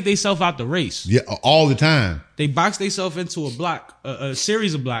people take themselves out the race. Yeah, all the time. They box themselves into a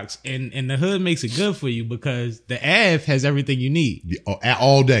series of blocks, and the hood makes it good for you because the Ave has everything you need. Yeah,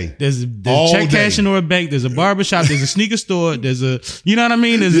 all day. There's All check day. cashing or a bank. There's a barbershop. There's a sneaker store. There's you know what I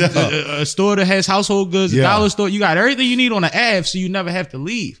mean? There's a store that has household goods, a Yeah. dollar store. You got everything you need on the Ave, so you never have to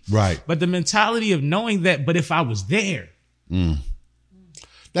leave. Right. But the mentality of knowing that, but if I was there,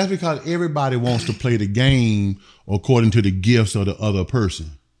 That's because everybody wants to play the game according to the gifts of the other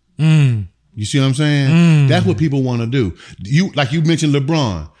person. You see what I'm saying? That's what people want to do. You like you mentioned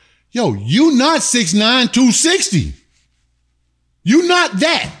LeBron. Yo, you not 6'9", 260. You not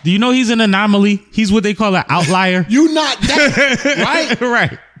that. do you know he's an anomaly? He's what they call an outlier. You not that. Right?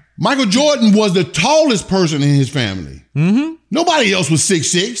 Right. Michael Jordan was the tallest person in his family. Nobody else was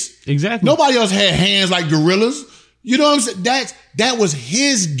 6'6". Exactly. Nobody else had hands like gorillas. You know what I'm saying? That was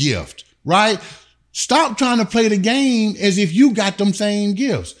his gift, right? Stop trying to play the game as if you got them same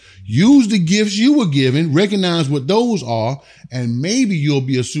gifts. Use the gifts you were given, recognize what those are, and maybe you'll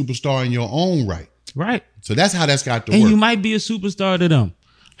be a superstar in your own right. Right. So that's how that's got to And work. you might be a superstar to them.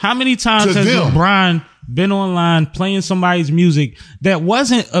 How many times To has them. LeBron been online playing somebody's music that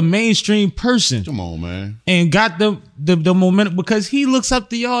wasn't a mainstream person. Come on, man. And got the momentum because he looks up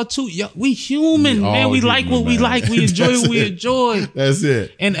to y'all too. We human, man. We like what we like. We enjoy what we enjoy. That's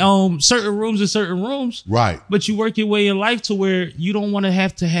it. And certain rooms are certain rooms. Right. But you work your way in life to where you don't want to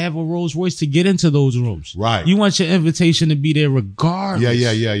have a Rolls Royce to get into those rooms. Right. You want your invitation to be there regardless.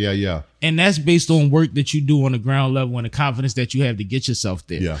 Yeah. And that's based on work that you do on the ground level and the confidence that you have to get yourself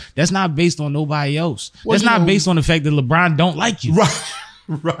there. Yeah. That's not based on nobody else. Well, that's not based on the fact that LeBron don't like you. Right.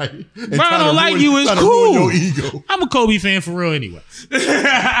 Right. LeBron don't like you. It's cool. Your ego. I'm a Kobe fan for real anyway. Boy,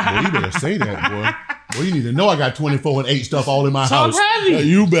 you better say that, boy. Boy, you need to know I got 24 and 8 stuff all in my Talk house. heavy.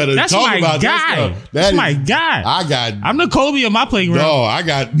 You better That's talk my about guy. that stuff. That's my guy. I'm the Kobe of my playground. No, I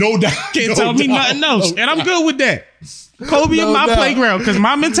got no doubt. Can't tell me nothing else. And I'm good with that. Kobe in my playground, because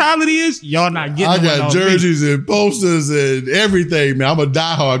my mentality is y'all not getting. I got jerseys and posters and everything, man. I'm a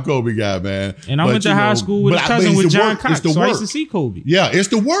diehard Kobe guy, man. And I went to high school with a cousin with John Cox, so I used to see Kobe. Yeah, it's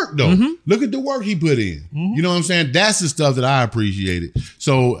the work though. Look at the work he put in. You know what I'm saying? That's the stuff that I appreciated.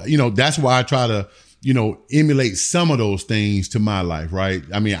 So, that's why I try to, emulate some of those things to my life, right?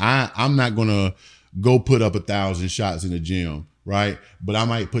 I mean, I'm not gonna go put up 1,000 shots in the gym. Right. But I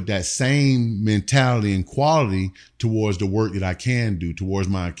might put that same mentality and quality towards the work that I can do, towards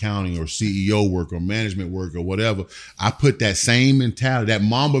my accounting or CEO work or management work or whatever. I put that same mentality, that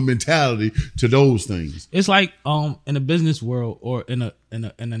Mamba mentality to those things. It's like in a business world or in a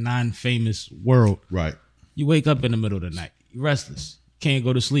non-famous world. Right. You wake up in the middle of the night. You're restless. Can't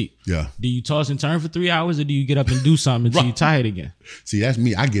go to sleep. Yeah. Do you toss and turn for 3 hours or do you get up and do something until you're tired again? See, that's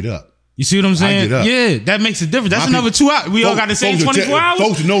me. I get up. You see what I'm saying? Yeah, that makes a difference. That's another 2 hours. We all got the same 24 hours.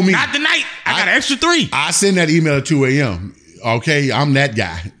 Folks know me. Not tonight. I got an extra 3. I send that email at 2 a.m. Okay, I'm that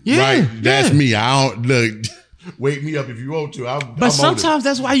guy. Yeah, right? That's me. I don't look. Wake me up if you want to. But sometimes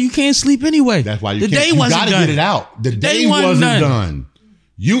that's why you can't sleep anyway. That's why you can't. The day wasn't done. You gotta get it out. The day wasn't done.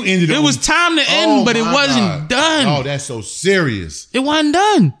 You ended up. It was time to end, but it wasn't done. Oh, that's so serious. It wasn't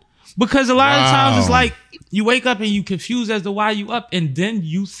done. Because a lot of times it's like you wake up and you confused as to why you up, and then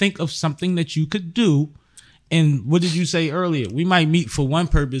you think of something that you could do. And what did you say earlier? We might meet for one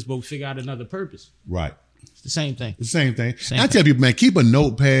purpose, but we figure out another purpose. Right. It's the same thing. The same thing. I tell people, man, keep a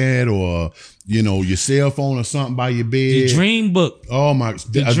notepad or, your cell phone or something by your bed. The dream book. Oh my,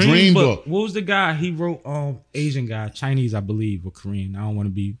 a dream book. What was the guy? He wrote, Asian guy, Chinese, I believe, or Korean. I don't want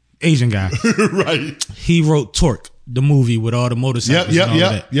to be Asian guy. Right. He wrote Torque, the movie with all the motorcycles.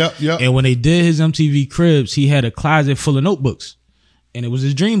 Yep. And when they did his MTV Cribs, he had a closet full of notebooks. And it was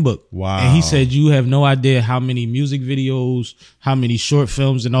his dream book. Wow. And he said, you have no idea how many music videos, how many short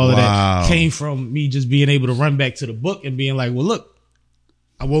films and all of that came from me just being able to run back to the book and being like, well, look,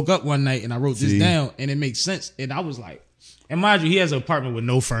 I woke up one night and I wrote this down and it makes sense. And I was like, and mind you, he has an apartment with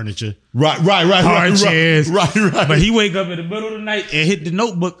no furniture. Right. Hard chairs. Right. But he wake up in the middle of the night and hit the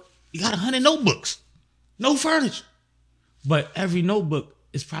notebook. He got 100 notebooks. No furniture. But every notebook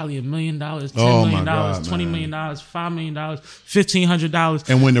is probably $1 million, $10 million, $20 million, $5 million, $1,500.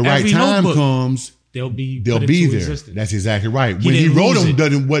 And when the right time comes, they'll be there. Existence. That's exactly right. When he wrote them,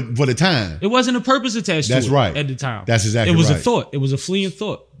 doesn't what for the time. It wasn't a purpose attached to it. That's right. At the time. That's exactly right. It was a thought. It was a fleeting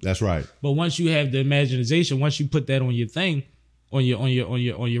thought. That's right. But once you have the imagination, once you put that on your thing, on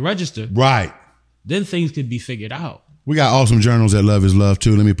your register, right, then things could be figured out. We got awesome journals at Love is Love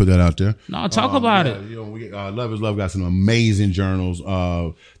too. Let me put that out there. No, talk about it. Love is Love got some amazing journals.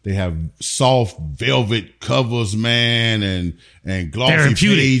 They have soft velvet covers, man, and glossy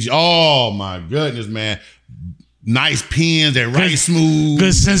page. Oh my goodness, man. Nice pens that write smooth.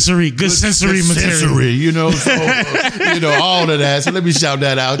 Good sensory material. So, all of that. So let me shout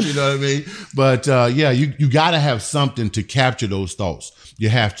that out, you know what I mean? But you got to have something to capture those thoughts. You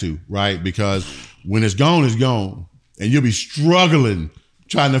have to, right? Because when it's gone, it's gone. And you'll be struggling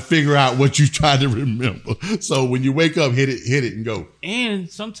trying to figure out what you tried to remember. So when you wake up, hit it and go. And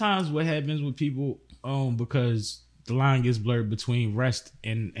sometimes what happens with people, because the line gets blurred between rest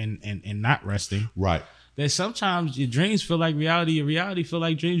and not resting. Right. That sometimes your dreams feel like reality, your reality feel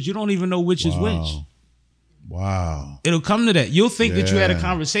like dreams. You don't even know which is which. Wow. It'll come to that. You'll think that you had a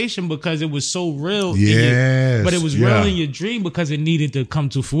conversation because it was so real. Yes. But it was real in your dream because it needed to come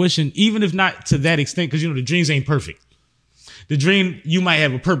to fruition, even if not to that extent, because the dreams ain't perfect. The dream, you might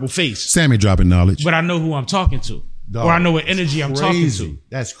have a purple face. Sammy dropping knowledge. But I know who I'm talking to. Dog, or I know what energy I'm talking to.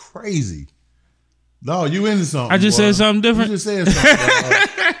 That's crazy. No, you into something. I just said something different. You just said something.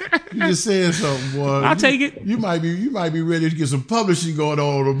 You just said something, boy. I'll take it. You might be ready to get some publishing going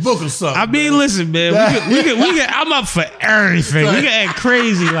on a book or something. I mean, listen, man. We can I'm up for everything. We can act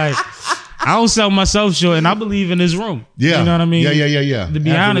crazy. Like, I don't sell myself short, and I believe in this room. Yeah. You know what I mean? Yeah. To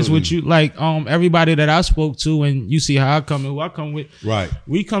be honest with you, like everybody that I spoke to, and you see how I come and who I come with. Right.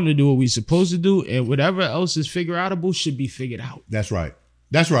 We come to do what we supposed to do, and whatever else is figure outable should be figured out. That's right.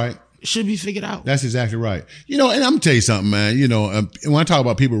 That's right. Should be figured out. That's exactly right. You know, and I'm gonna tell you something, man. You know, when I talk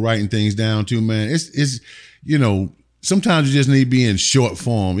about people writing things down too, man, it's you know, sometimes you just need to be in short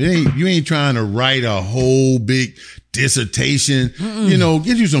form. You ain't trying to write a whole big dissertation. You know,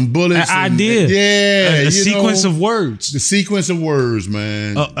 get you some bullets. An idea. Yeah. A sequence of words. The sequence of words,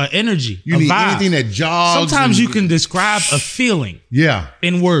 man. Energy. You need anything that jogs. Sometimes you can describe a feeling. Yeah.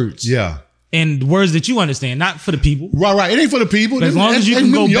 In words. Yeah. And words that you understand, not for the people. Right. It ain't for the people. But as long as you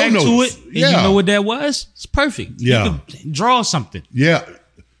can go back to it and you know what that was, it's perfect. Yeah. You can draw something. Yeah.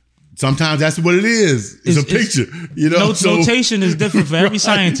 Sometimes that's what it is. It's a picture. You know, notation is different for every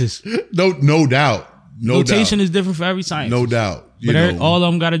scientist. No doubt. Notation is different for every scientist. No doubt. But all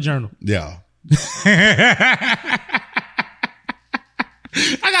of them got a journal. Yeah.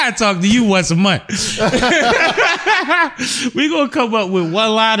 I gotta talk to you once a month. We gonna come up with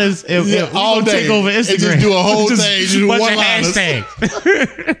one-liners and all day. Take over Instagram. And just do a whole thing. Just do bunch one-liners. of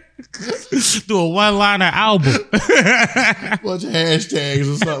hashtags. Do a one-liner album. Bunch of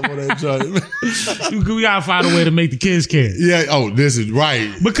hashtags or something on that joint. We gotta find a way to make the kids care. Yeah. Oh, this is right.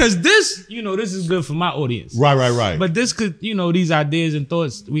 Because this is good for my audience. Right. But this could, these ideas and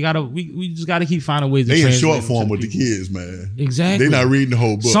thoughts, we just gotta keep finding ways to They in translate short form them to with the kids, man. Exactly. They're not reading the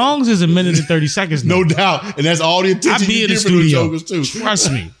whole book. Songs is a minute and 30 seconds. No doubt. And that's all the attention I be you in the give for those studio. jokers too.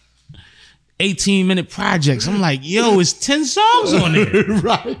 Trust me. 18-minute projects. I'm like, yo, it's 10 songs on there.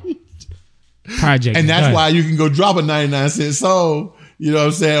 Right. Project. And that's why you can go drop a 99-cent song, you know what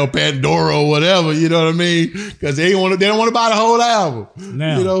I'm saying, or Pandora or whatever, you know what I mean? Because they don't want to buy the whole album.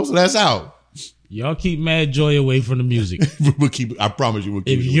 Now, you know, so that's out. Y'all keep Mad Joy away from the music. I promise you we'll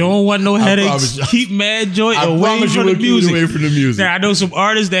keep if it you don't want no headaches, keep Mad Joy away from the music. Away from the music. Now, I know some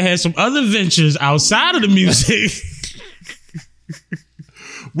artists that had some other ventures outside of the music.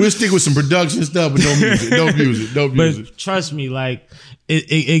 We'll stick with some production stuff, but no music. But trust me, like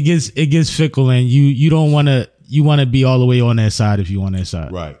it gets fickle, and you don't want to be all the way on that side if you on that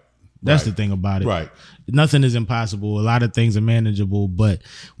side. Right. That's the thing about it. Right. Nothing is impossible. A lot of things are manageable, but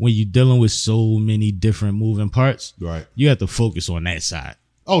when you're dealing with so many different moving parts, right, you have to focus on that side.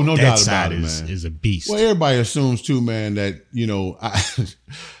 Oh, no doubt about it, man. That side is a beast. Well, everybody assumes too, man, that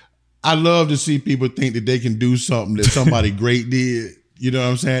I love to see people think that they can do something that somebody great did. You know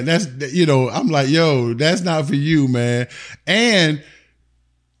what I'm saying? That's, I'm like, yo, that's not for you, man. And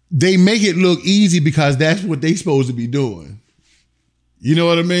they make it look easy because that's what they supposed to be doing. You know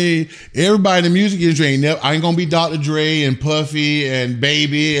what I mean? Everybody in the music industry I ain't gonna be Dr. Dre and Puffy and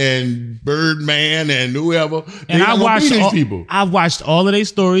Baby and Birdman and whoever. And I've watched all of their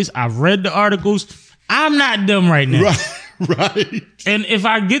stories. I've read the articles. I'm not them right now. Right. And if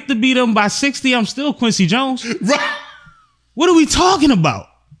I get to beat them by 60, I'm still Quincy Jones. Right. What are we talking about?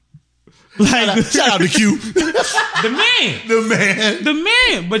 Like, shout out to Q. The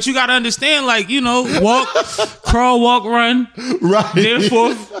man. But you got to understand, like, walk, crawl, walk, run. Right.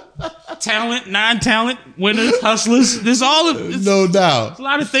 Therefore, talent, non-talent, winners, hustlers. There's no doubt. There's a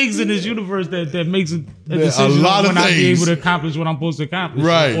lot of things in this universe that makes a decision on when I be able to accomplish what I'm supposed to accomplish.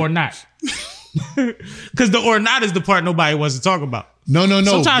 Right. Or not. Because the or not is the part nobody wants to talk about. No.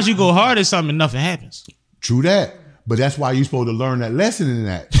 Sometimes you go hard at something and nothing happens. True that. But that's why you're supposed to learn that lesson in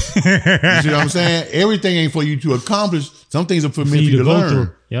that. You see what I'm saying? Everything ain't for you to accomplish. Some things are for me to learn.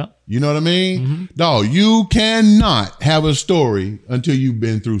 Through. Yeah. You know what I mean? Mm-hmm. Dog, you cannot have a story until you've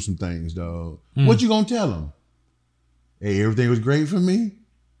been through some things, dog. What you gonna tell them? Hey, everything was great for me?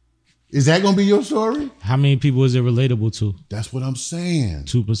 Is that gonna be your story? How many people is it relatable to? That's what I'm saying.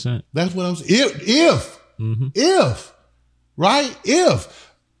 2%. That's what I'm saying. If, right? If.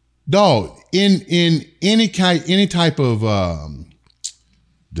 Dog, in any type of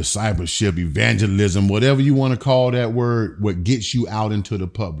discipleship, evangelism, whatever you want to call that word, what gets you out into the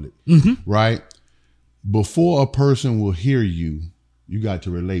public, right? Before a person will hear you, you got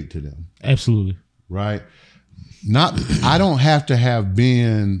to relate to them. Absolutely. Right? I don't have to have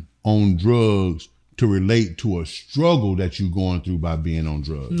been on drugs to relate to a struggle that you're going through by being on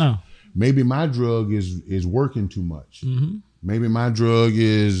drugs. No. Maybe my drug is working too much. Mm-hmm. Maybe my drug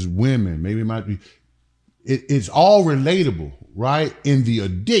is women. Maybe it's all relatable, right? In the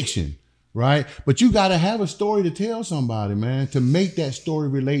addiction, right? But you got to have a story to tell somebody, man, to make that story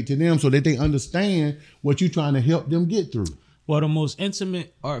relate to them so that they understand what you're trying to help them get through. Well, the most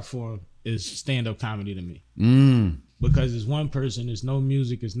intimate art form is stand-up comedy to me. because it's one person, it's no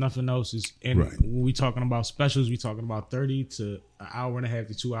music, it's nothing else. And Right. when we talking about specials, we talking about 30 to an hour and a half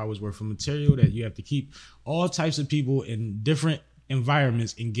to 2 hours worth of material that you have to keep all types of people in different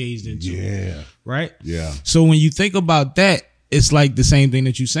environments engaged into. Yeah. Right? Yeah. So when you think about that, it's like the same thing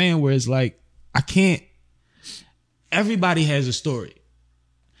that you're saying, where it's like, everybody has a story.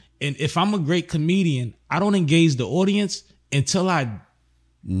 And if I'm a great comedian, I don't engage the audience until I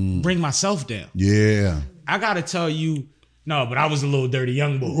bring myself down. Yeah. I gotta tell you, no, but I was a little dirty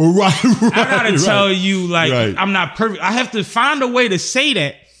young boy. Right. I gotta tell you, like, Right. I'm not perfect. I have to find a way to say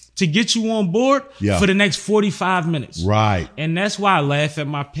that to get you on board Yeah. for the next 45 minutes. Right. And that's why I laugh at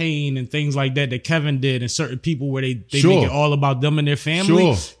my pain and things like that Kevin did and certain people where they Sure. make it all about them and their family.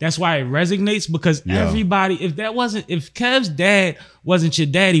 Sure. That's why it resonates, because Yeah. everybody, if Kev's dad wasn't your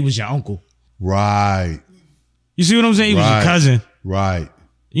dad, he was your uncle. Right. You see what I'm saying? He was your Right. cousin. Right.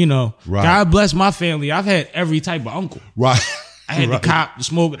 You know, Right. God bless my family. I've had every type of uncle. Right. I had Right. the cop, the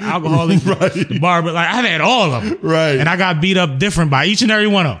smoker, the alcoholic, Right. the barber. Like, I've had all of them. Right. And I got beat up different by each and every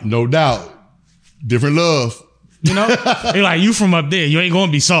one of them. No doubt. Different love. You know? They're like, you from up there. You ain't going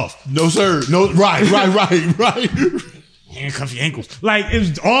to be soft. No, sir. No. Right. Right. Handcuff your ankles. Like, it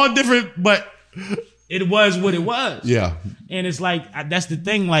was all different, but it was what it was. Yeah. And it's like, that's the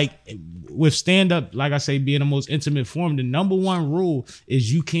thing. Like, with stand-up, like I say, being the most intimate form, the number one rule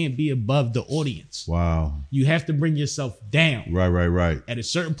is you can't be above the audience. Wow. You have to bring yourself down. Right. At a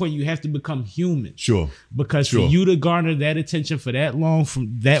certain point, you have to become human. Sure. Because Sure. for you to garner that attention for that long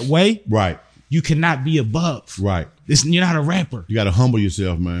from that way, Right. you cannot be above. Right. You're not a rapper. You got to humble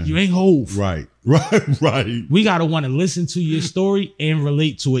yourself, man. You ain't Hove. Right. Right. We got to want to listen to your story and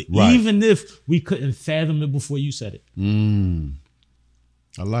relate to it, Right. even if we couldn't fathom it before you said it.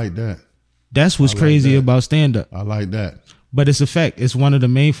 I like that. That's what's like crazy that. about stand-up. I like that. But it's a fact. It's one of the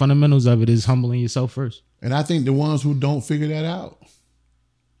main fundamentals of it is humbling yourself first. And I think the ones who don't figure that out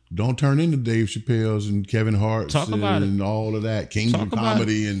don't turn into Dave Chappelle's and Kevin Hart's Talk about and all of that, Kings Talk of about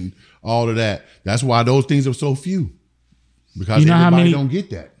Comedy and all of that. That's why those things are so few. Because You know how everybody many- don't get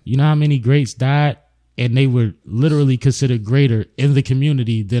that. You know how many greats died and they were literally considered greater in the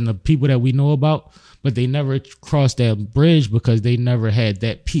community than the people that we know about, but they never crossed that bridge because they never had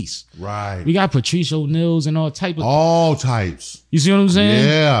that peace. Right. We got Patrice O'Neill's and all type of. All types. You see what I'm saying?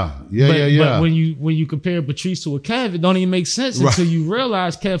 Yeah. But when you compare Patrice to a Kev, it don't even make sense until you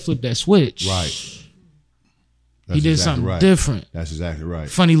realize Kev flipped that switch. Right. He did something different. That's exactly right.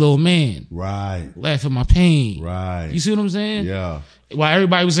 Funny little man. Right. Laugh at my pain. Right. You see what I'm saying? Yeah. While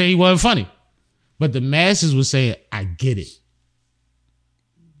everybody was saying he wasn't funny, but the masses was saying, "I get it."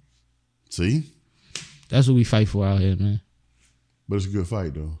 See? That's what we fight for out here, man. But it's a good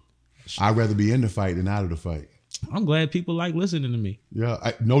fight, though. I'd rather be in the fight than out of the fight. I'm glad people like listening to me.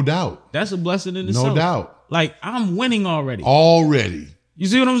 Yeah, no doubt. That's a blessing in itself. No doubt. Like, I'm winning already. Already. You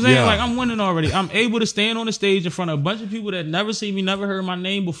see what I'm saying? Yeah. Like, I'm winning already. I'm able to stand on the stage in front of a bunch of people that never seen me, never heard my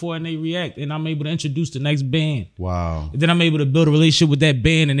name before, and they react. And I'm able to introduce the next band. Wow. And then I'm able to build a relationship with that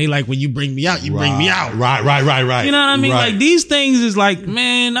band, and they like, when you bring me out, you bring me out. Right. You know what I mean? Right. Like, these things is like,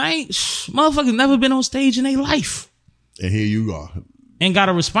 man, motherfuckers never been on stage in their life. And here you are. And got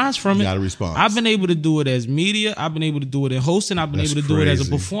a response from it. Got a response. I've been able to do it as media. I've been able to do it in hosting. I've been That's able to do it as a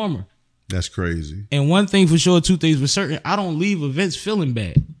crazy. performer. That's crazy. And one thing for sure, two things for certain, I don't leave events feeling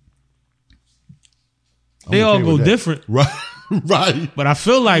bad. They all okay go with that. different. Right. But I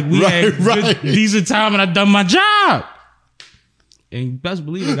feel like we had Right. good, decent time and I done my job. And best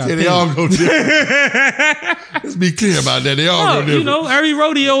believe I got Yeah, paid. they all go different. Let's be clear about that. They all go different. You know, every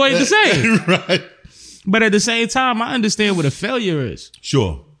rodeo ain't the same. Right. But at the same time, I understand what a failure is.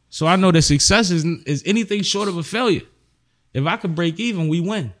 Sure. So I know that success is anything short of a failure. If I could break even, we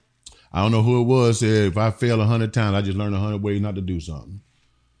win. I don't know who it was said, if I fail 100 times, I just learned 100 ways not to do something.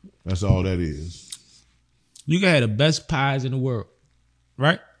 That's all that is. You can have the best pies in the world,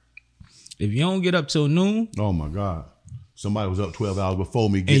 right? If you don't get up till noon Oh my God. Somebody was up 12 hours before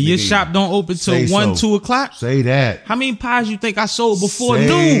me. and your shop don't open till Say 1, so. 2 o'clock, Say that. how many pies you think I sold before Say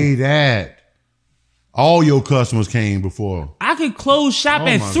noon? that. All your customers came before. I could close shop Oh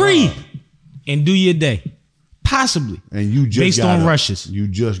at my 3 God. and do your day. Possibly. And you just Based got on up. rushes. You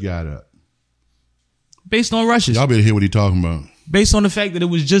just got up. Based on rushes. Y'all better hear what he talking about. Based on the fact that it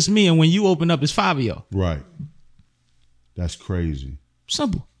was just me and when you open up, it's 5 of y'all. Right. That's crazy.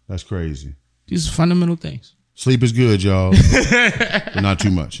 Simple. That's crazy. These are fundamental things. Sleep is good, y'all, but not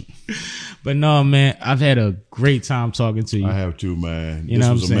too much. But no, man, I've had a great time talking to you. I have too, man. You know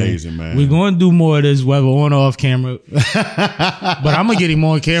what I'm saying? Amazing, man. We're going to do more of this, whether on or off camera. But I'm going to get him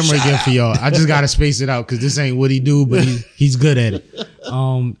on camera again for y'all. I just got to space it out because this ain't what he do, but he's good at it.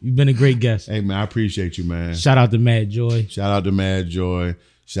 You've been a great guest. Hey, man, I appreciate you, man. Shout out to Mad Joy. Shout out to Mad Joy.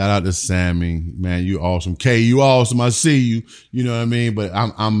 Shout out to Sammy, man. You awesome. Kay, you awesome. I see you. You know what I mean? But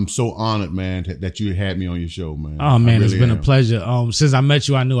I'm so honored, man, that you had me on your show, man. Oh man, really it's been am. a pleasure. Since I met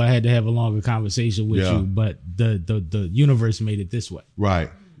you, I knew I had to have a longer conversation with you, but the universe made it this way. Right.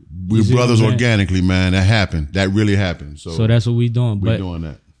 We're brothers organically, man. That happened. That really happened. So that's what we're doing. We're doing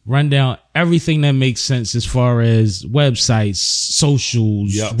that. Run down everything that makes sense as far as websites,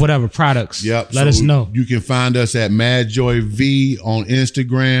 socials, whatever products. Yep. Let us know. You can find us at MadJoyV on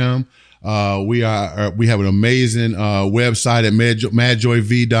Instagram. We have an amazing website at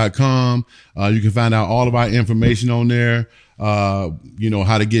madjoyv.com. You can find out all of our information on there. How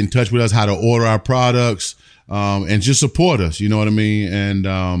to get in touch with us, how to order our products, and just support us. You know what I mean?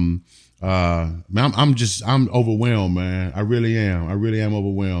 And man, I'm overwhelmed, man. I really am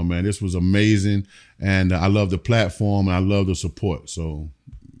overwhelmed, man. This was amazing, and I love the platform and I love the support. So,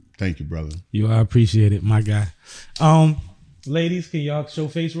 thank you, brother. I appreciate it, my guy. Ladies, can y'all show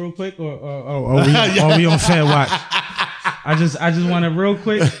face real quick, or are we on Fair Watch? I just want to real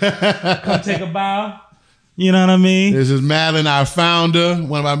quick come take a bow. You know what I mean? This is Madeline, our founder,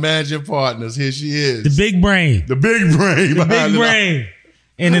 one of our managing partners. Here she is, the big brain, the big brain.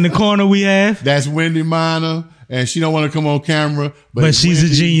 And in the corner we have... That's Wendy Minor, and she don't want to come on camera. But she's a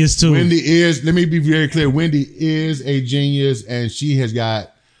genius too. Wendy is, let me be very clear, Wendy is a genius, and she has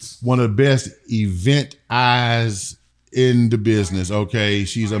got one of the best event eyes in the business, okay?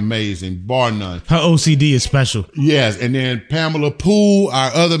 She's amazing, bar none. Her OCD is special. Yes, and then Pamela Poole,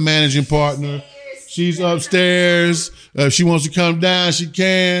 our other managing partner. She's upstairs. If she wants to come down, she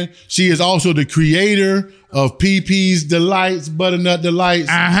can. She is also the creator of PP's Delights, Butternut Delights.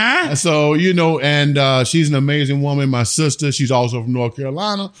 So, and she's an amazing woman. My sister, she's also from North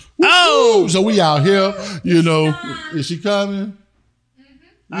Carolina. Oh! So we out here, Is she coming?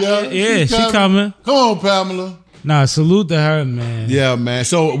 Yeah, she coming. Come on, Pamela. Nah, salute to her, man. Yeah, man.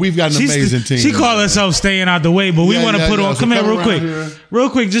 So we've got an amazing team. She call herself staying out the way, but we want to put on. So come here real quick. Here.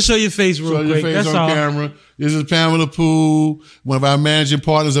 Real quick, just show your face real quick. Your face That's on all. Camera. This is Pamela Poole, one of our managing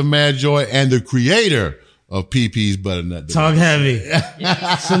partners of Mad Joy and the creator of PP's Butternut Delights. Talk heavy.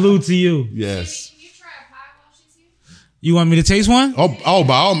 Salute to you. Yes. Can you try a pie while she's here? You want me to taste one? Oh,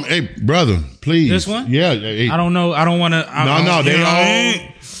 by all, hey, brother, please. This one? Yeah. Hey. I don't know. I don't want to.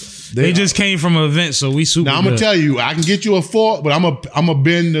 No, they just came from an event, so we super. Now I'm gonna tell you, I can get you a fork, but I'm a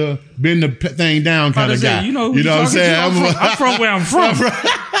bend the thing down kind of guy. You know what I'm saying? I'm from where I'm from.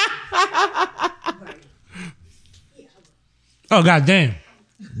 Oh goddamn!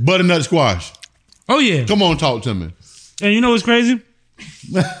 Butternut squash. Oh yeah. Come on, talk to me. And you know what's crazy?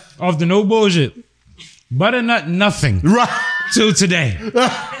 Off the no bullshit, butternut nothing. Right. Till today.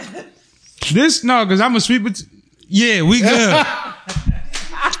 Because I'm a sweet potato. Yeah, we good.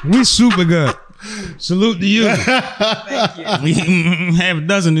 We super good. Salute to you. Thank you. We have a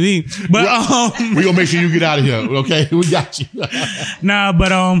dozen of these. But we gonna make sure you get out of here, okay? We got you.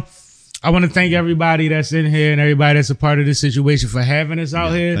 I want to thank everybody that's in here and everybody that's a part of this situation for having us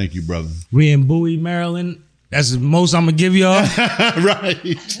out here. Thank you, brother. We in Bowie, Maryland. That's the most I'm gonna give y'all.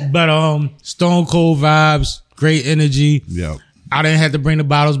 Right. But stone cold vibes, great energy. Yeah. I didn't have to bring the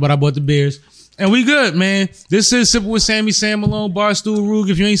bottles, but I bought the beers. And we good, man. This is Sipping with Sammy, Sam Malone, Barstool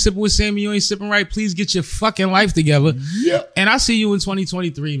Rug. If you ain't sipping with Sammy, you ain't sipping right. Please get your fucking life together. Yep. And I see you in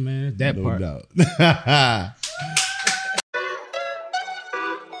 2023, man. That No part. doubt.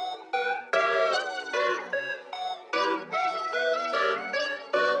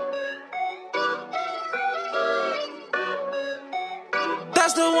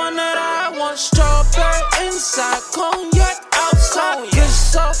 That's the one that I want. Strawberry inside, cognac outside.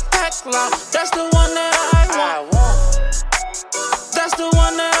 Kiss off pack loud. That's the one that I want. That's the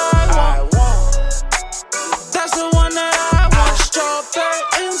one that I want. That's the one that I want.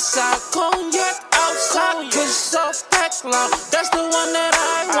 Strawberry inside, cognac outside. Kiss off pack loud. That's the one that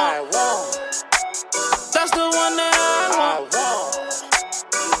I want. That's the one that I want.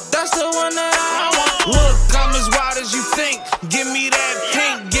 That's the one that I want. Look, I'm as wide as you think. Give me that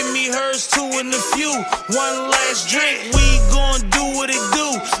pink, give me hers too in the few. One last drink, we gon' do what it do.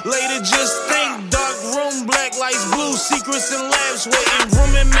 Later just think, dark room, black lights blue. Secrets and labs waiting,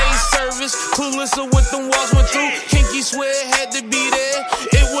 room and maid service. Clueless of what them walls went through. Kinky swear had to be there.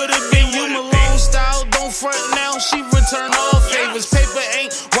 It would've been you, Malone style. Don't front now, she return all favors. Paper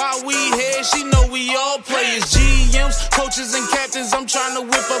ain't why we here, she know we all players.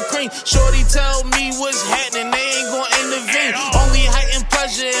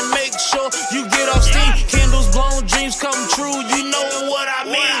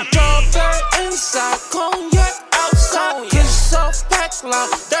 inside, cognac outside. Kiss off, pack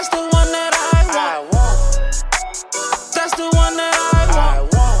loud. That's the one that I want. That's the one that I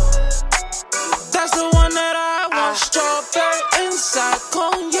want. That's the one that I want. Strawberry inside,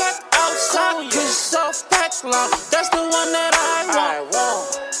 cognac outside. Kiss off, pack loud. That's the one that I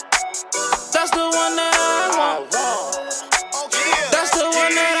want. That's the one that I want. That's the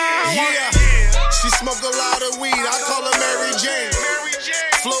one that I want. Yeah, she smoke a lot of weed. I call her Mary Jane.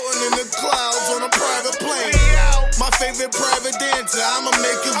 Floating in the clouds on a private plane. My favorite private dancer, I'ma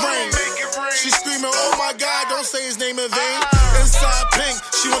make it rain. She screaming, oh my God, don't say his name in vain. Inside pink,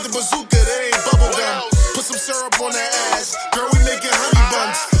 she want the bazooka, that ain't bubble gum. Put some syrup on that ass, girl, we making honey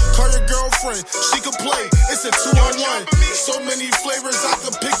buns. Call your girlfriend, she can play, it's a 2-on-1. So many flavors I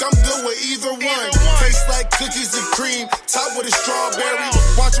could pick, I'm good with either one. Tastes like cookies and cream, top with a strawberry.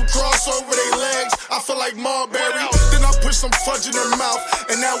 Watch them cross over their legs, I feel like Marbury. Then I put some fudge in her mouth,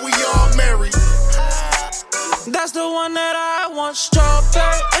 and now we all married. That's the one that I want.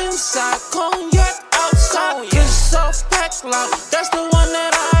 Strawberry inside, cognac outside. Kiss off, pack loud. That's the one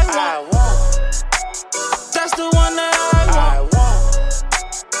that I want. That's the one that I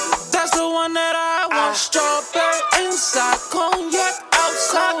want. That's the one that I want. Strawberry inside, cognac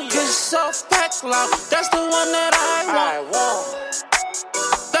outside. Kiss off, pack loud. That's the one that I want.